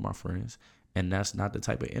around or my friends. And that's not the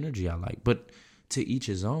type of energy I like. But to each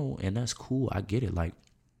his own, and that's cool. I get it. Like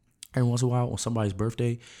every once in a while on somebody's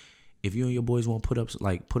birthday, if you and your boys want to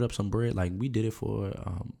put up some bread, like we did it for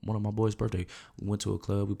one of my boys' birthday. We went to a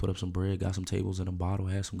club, we put up some bread, got some tables and a bottle,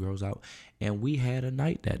 had some girls out, and we had a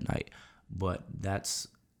night that night. But that's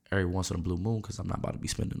every once in a blue moon, because I'm not about to be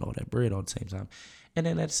spending all that bread all at the same time. And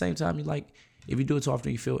then at the same time, you like, if you do it too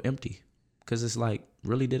often, you feel empty, because it's like,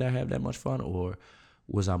 really, did I have that much fun, or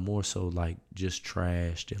was I more so like just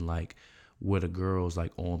trashed, and like were the girls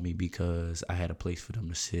like on me because I had a place for them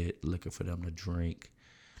to sit, liquor for them to drink,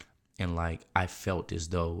 and like I felt as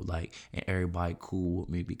though like, and everybody cool with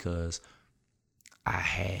me because I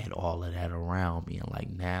had all of that around me. And like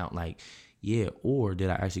now, like Yeah, or did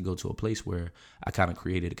I actually go to a place where I kind of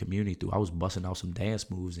created a community through? I was busting out some dance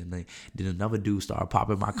moves, and then another dude started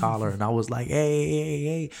popping my collar, and I was like, hey, hey,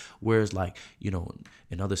 hey. Whereas, like, you know,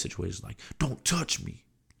 in other situations, like, don't touch me,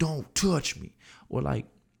 or like,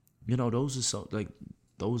 you know, those are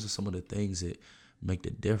some of the things that make the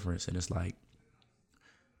difference. And it's like,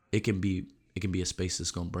 it can be a space that's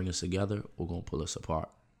gonna bring us together or gonna pull us apart.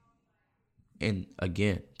 And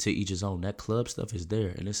again, to each his own. That club stuff is there,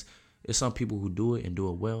 and it's some people who do it and do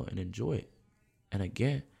it well and enjoy it. And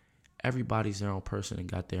again, everybody's their own person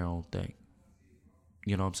and got their own thing.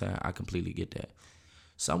 You know what I'm saying? I completely get that.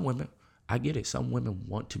 Some women, I get it. Some women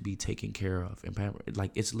want to be taken care of and pampered.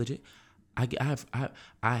 Like, it's legit. I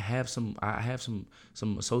have some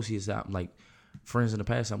associates that I'm like friends in the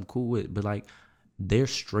past I'm cool with, but like they're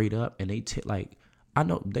straight up and they like, I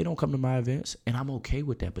know they don't come to my events and I'm okay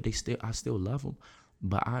with that, but I still love them.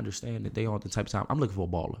 But I understand that they aren't the type of time. I'm looking for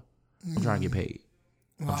a baller. I'm trying to get paid.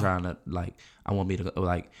 Wow. I'm trying to, like, I want me to,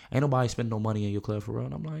 like, ain't nobody spend no money in your club for real.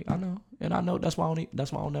 And I'm like, I know. And I know that's why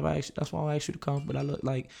I'll never ask you. That's why I ask you to come. But I look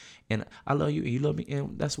like, and I love you and you love me.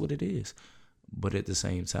 And that's what it is. But at the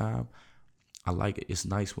same time, I like it. It's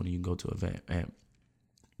nice when you can go to an event and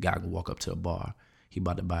guy can walk up to a bar. He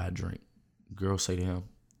about to buy a drink. Girl say to him,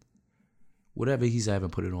 whatever he's having,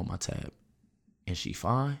 put it on my tab. And she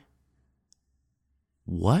fine.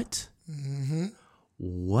 What? Mm-hmm.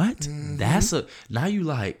 What? Mm-hmm. That's now you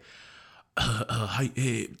like, like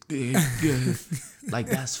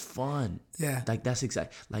that's fun. Yeah. Like that's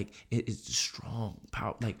exact. Like it's strong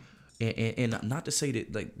power. Like and not to say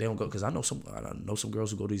that like they don't go, because I know some girls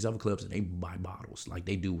who go to these other clubs and they buy bottles. Like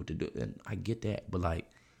they do what they do, and I get that. But like,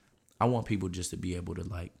 I want people just to be able to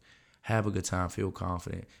like have a good time, feel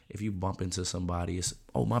confident. If you bump into somebody, it's,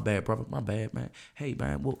 oh, my bad, brother, my bad, man. Hey,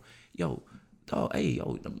 man, well, yo. Dog, hey,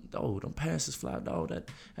 them pants is fly, dog. That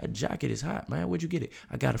jacket is hot, man. Where'd you get it?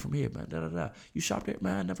 I got it from here, man. Da da da. You shopped there,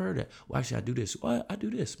 man? I never heard that. Well, actually, I do this. What? I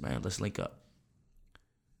do this, man. Let's link up.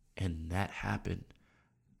 And that happened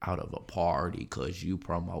out of a party because you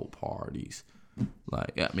promote parties.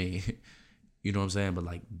 Like, I mean, you know what I'm saying? But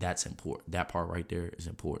like, that's important. That part right there is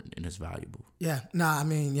important and it's valuable. Yeah. Nah, I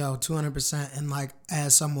mean, 200%. And like,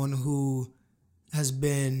 as someone who has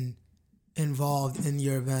been involved in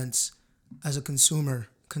your events, as a consumer,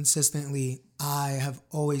 consistently, I have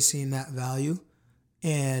always seen that value,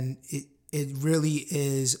 and it really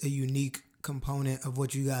is a unique component of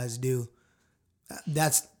what you guys do.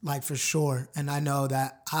 That's like for sure. And I know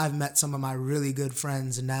that I've met some of my really good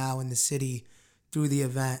friends now in the city through the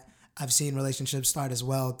event. I've seen relationships start as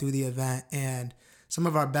well through the event, and some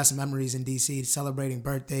of our best memories in DC, celebrating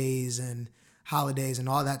birthdays and holidays and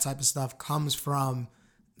all that type of stuff, comes from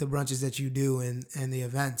the brunches that you do and the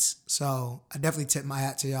events. So I definitely tip my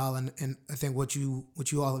hat to y'all, and I think what you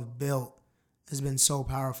all have built has been so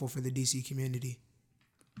powerful for the DC community.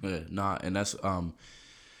 Yeah, and that's I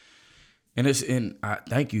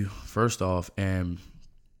thank you first off. And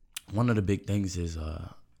one of the big things is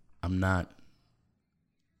I'm not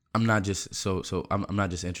just I'm not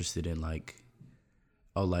just interested in like,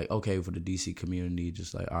 oh, like, okay, for the DC community,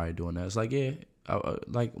 just like, all right, doing that. It's like, yeah, I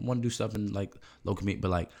like want to do stuff in like local community, but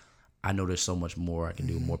like I know there's so much more I can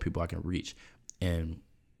do, more people I can reach, and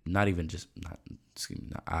not even just not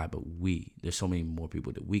I, but we. There's so many more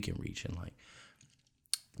people that we can reach and like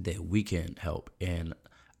that we can help. And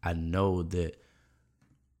I know that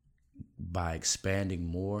by expanding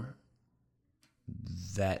more,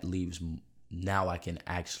 that leaves now I can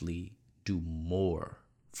actually do more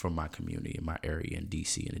for my community in my area in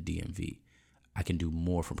DC and the DMV. I can do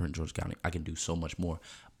more for Prince George County. I can do so much more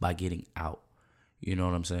by getting out. You know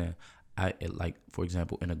what I'm saying? Like, for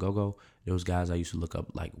example, in a go-go, those guys I used to look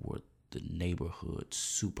up like were the neighborhood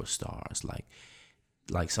superstars.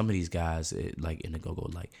 Like some of these guys, like in the go-go,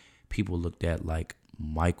 like people looked at like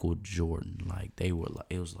Michael Jordan. Like they were like,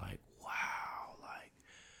 it was like, wow, like,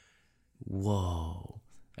 whoa.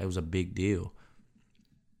 It was a big deal.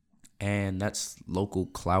 And that's local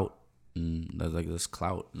clout. And that's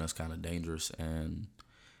clout, and that's kind of dangerous. And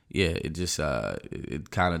yeah, it just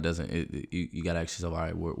it kind of doesn't. You gotta ask yourself, all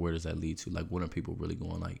right, where does that lead to? Like, when are people really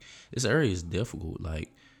going? Like, this area is difficult.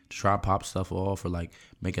 Like, to try to pop stuff off or like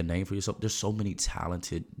make a name for yourself. There's so many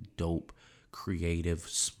talented, dope, creative,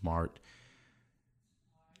 smart.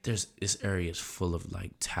 This area is full of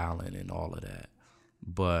like talent and all of that,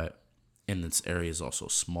 but and this area is also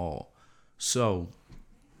small, so.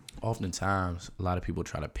 Oftentimes, a lot of people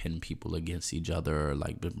try to pin people against each other,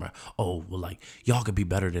 like, oh, well, like, y'all could be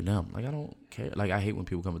better than them. Like, I don't care. Like, I hate when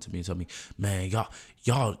people come up to me and tell me, man,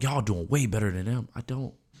 y'all doing way better than them. I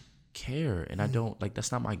don't. care, and I don't like.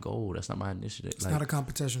 That's not my goal. That's not my initiative. It's not a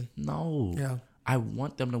competition. No. Yeah. I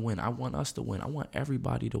want them to win. I want us to win. I want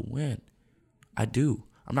everybody to win. I do.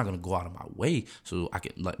 I'm not gonna go out of my way so I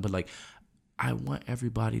can I want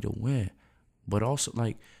everybody to win. But also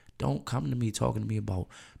don't come to me talking to me about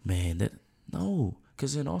no,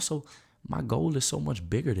 because then also my goal is so much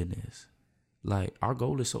bigger than this. Our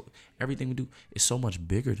goal is everything we do is so much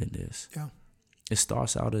bigger than this. Yeah. It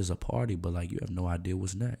starts out as a party, but you have no idea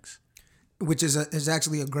what's next. Which is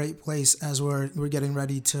actually a great place as we're getting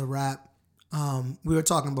ready to wrap. We were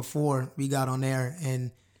talking before we got on air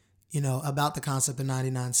and, about the concept of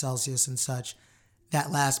 99 Celsius and such.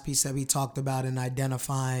 That last piece that we talked about in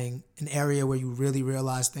identifying an area where you really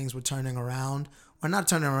realized things were turning around, or not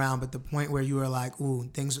turning around, but the point where you were like, ooh,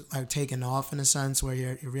 things are taking off in a sense where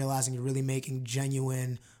you're realizing you're really making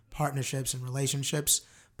genuine partnerships and relationships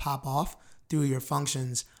pop off through your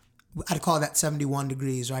functions. I'd call that 71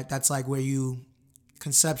 degrees, right? That's where you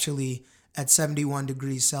conceptually at 71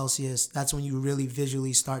 degrees Celsius, that's when you really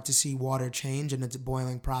visually start to see water change in its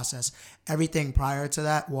boiling process. Everything prior to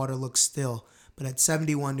that, water looks still. But at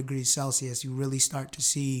 71 degrees Celsius, you really start to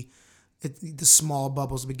see the small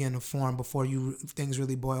bubbles begin to form before things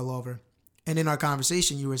really boil over. And in our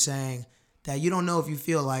conversation, you were saying that you don't know if you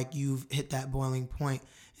feel like you've hit that boiling point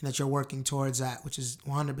and that you're working towards that, which is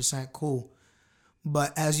 100% cool.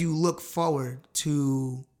 But as you look forward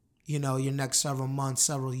to, your next several months,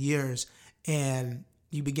 several years, and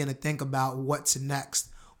you begin to think about what's next,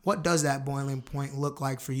 what does that boiling point look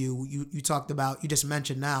like for you? You talked about, you just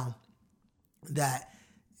mentioned now that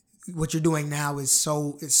what you're doing now is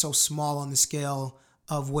so small on the scale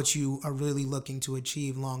of what you are really looking to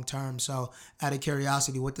achieve long term. So out of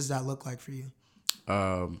curiosity, what does that look like for you?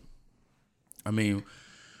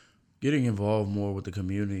 Getting involved more with the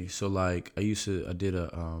community. So I did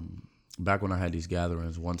back when I had these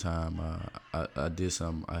gatherings one time, I had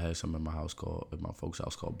some in my folks'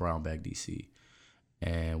 house called Brown Bag DC.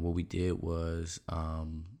 And what we did was, I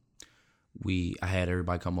had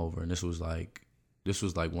everybody come over, and this was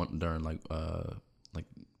one during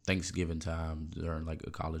Thanksgiving time, during a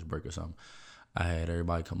college break or something. I had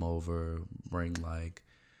everybody come over, bring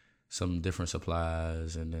some different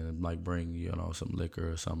supplies, and then bring some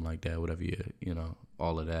liquor or something like that, whatever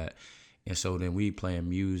all of that. And so then we playing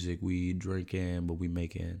music, we drinking, but we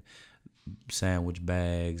making sandwich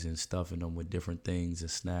bags and stuffing them with different things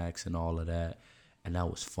and snacks and all of that, and that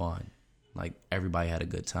was fun. Everybody had a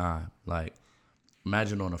good time.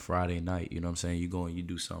 Imagine on a Friday night, you know what I'm saying? You go and you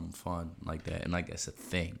do something fun like that, and that's a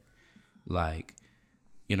thing. You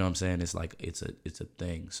know what I'm saying? It's it's a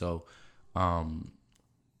thing. So,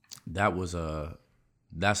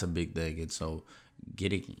 that's a big thing. And so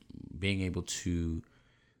being able to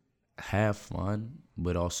have fun,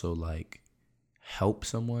 but also help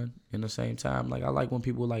someone in the same time. I like when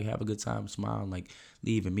people have a good time, smile,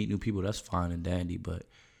 leave and meet new people. That's fine and dandy, but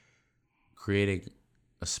creating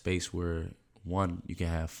a space where, one, you can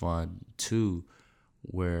have fun. Two,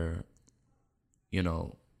 where,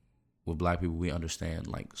 with Black people, we understand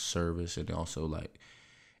service, and also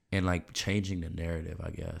changing the narrative, I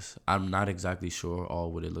guess. I'm not exactly sure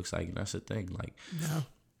all what it looks like, and that's the thing. No.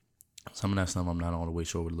 Some of that stuff I'm not all the way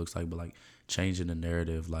sure what it looks like, but changing the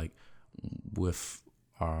narrative, with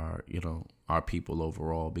our, our people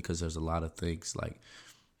overall, because there's a lot of things that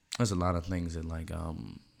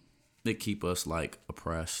that keep us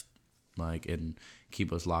oppressed, and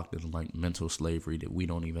keep us locked in mental slavery that we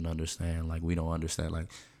don't even understand. We don't understand,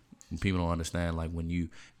 people don't understand, when you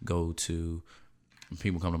go to,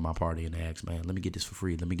 people come to my party and they ask, man, let me get this for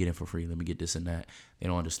free, let me get it for free, let me get this and that. They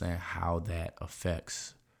don't understand how that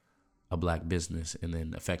affects a Black business and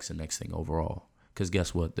then affects the next thing overall. Because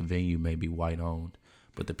guess what? The venue may be white owned,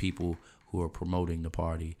 but the people who are promoting the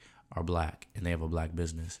party are Black and they have a Black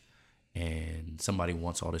business. And somebody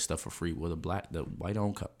wants all this stuff for free. Well, the white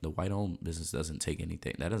owned business doesn't take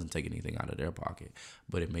anything. That doesn't take anything out of their pocket,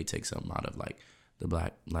 but it may take something out of the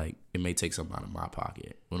Black. It may take something out of my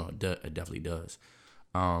pocket. Well, no, it definitely does.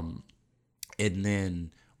 And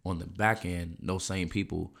then on the back end, those same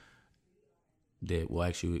people that will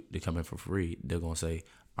actually, they come in for free, they're gonna say,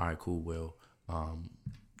 all right, cool, well,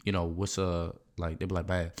 what's they be like,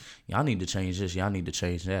 man, y'all need to change this, y'all need to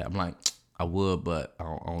change that. I'm like, I would, but I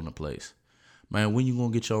don't own the place. Man, when you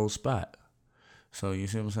gonna get your own spot? So you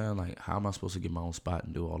see what I'm saying? How am I supposed to get my own spot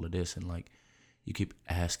and do all of this? And you keep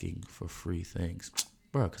asking for free things,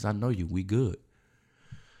 bro, because I know you, we good.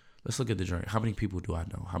 Let's look at the journey. How many people do I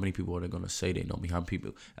know? How many people are they going to say they know me? How many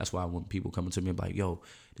people? That's why when people come to me and be like, yo,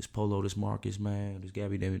 this Polo, this Marcus, man, this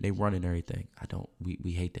Gabby, they running everything.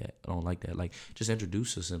 We hate that. I don't like that. Like, just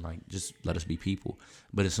introduce us and, like, just let us be people.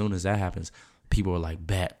 But as soon as that happens, people are like,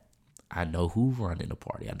 bet. I know who running the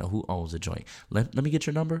party. I know who owns the joint. Let me get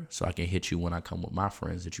your number so I can hit you when I come with my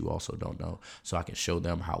friends that you also don't know, so I can show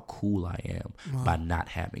them how cool I am by not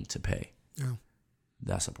having to pay. Yeah.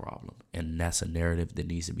 That's a problem. And that's a narrative that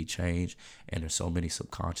needs to be changed. And there's so many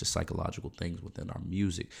subconscious psychological things within our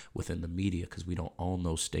music, within the media, because we don't own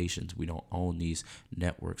those stations. We don't own these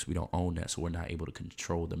networks. We don't own that. So we're not able to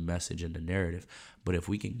control the message and the narrative. But if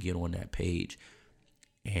we can get on that page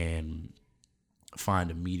and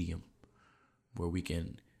find a medium where we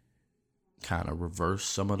can kind of reverse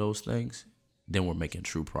some of those things, then we're making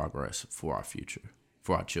true progress for our future,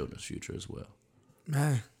 for our children's future as well.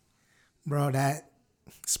 Man, bro, that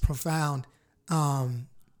is profound. I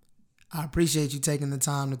appreciate you taking the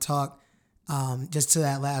time to talk. Just to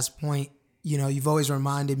that last point, you know, you've always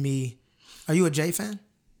reminded me. Are you a Jay fan?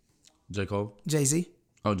 J. Cole? Jay-Z?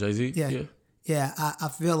 Oh, Jay-Z? Yeah. I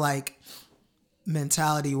feel like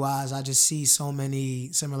mentality-wise, I just see so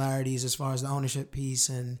many similarities as far as the ownership piece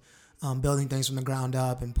and building things from the ground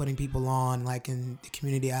up and putting people on, like in the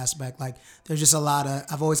community aspect. Like, there's just a lot of,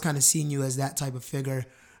 I've always kind of seen you as that type of figure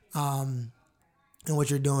in what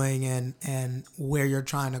you're doing and where you're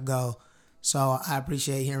trying to go. So I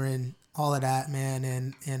appreciate hearing all of that, man.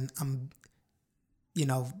 And I'm, you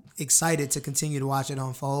know, excited to continue to watch it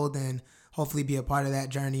unfold and hopefully be a part of that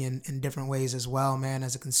journey in different ways as well, man,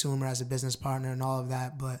 as a consumer, as a business partner and all of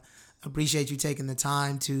that. But I appreciate you taking the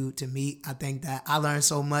time to meet. I think that I learned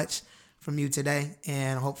so much from you today,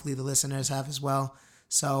 and hopefully the listeners have as well.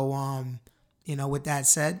 So, you know, with that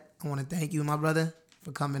said, I want to thank you, my brother,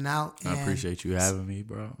 for coming out. I appreciate you having me,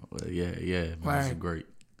 bro. Yeah, man, it's great.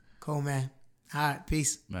 Cool, man. All right,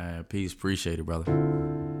 peace. Man, peace. Appreciate it, brother.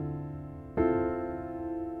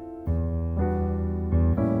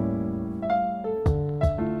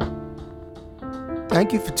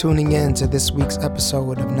 Thank you for tuning in to this week's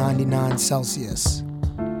episode of 99 Celsius.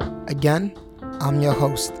 Again, I'm your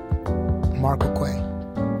host, Marco Quay.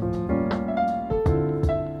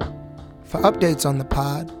 For updates on the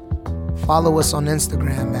pod, follow us on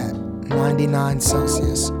Instagram at 99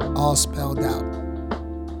 Celsius, all spelled out.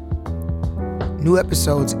 New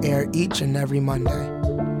episodes air each and every Monday.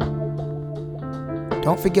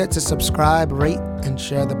 Don't forget to subscribe, rate, and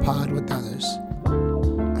share the pod with others.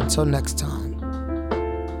 Until next time.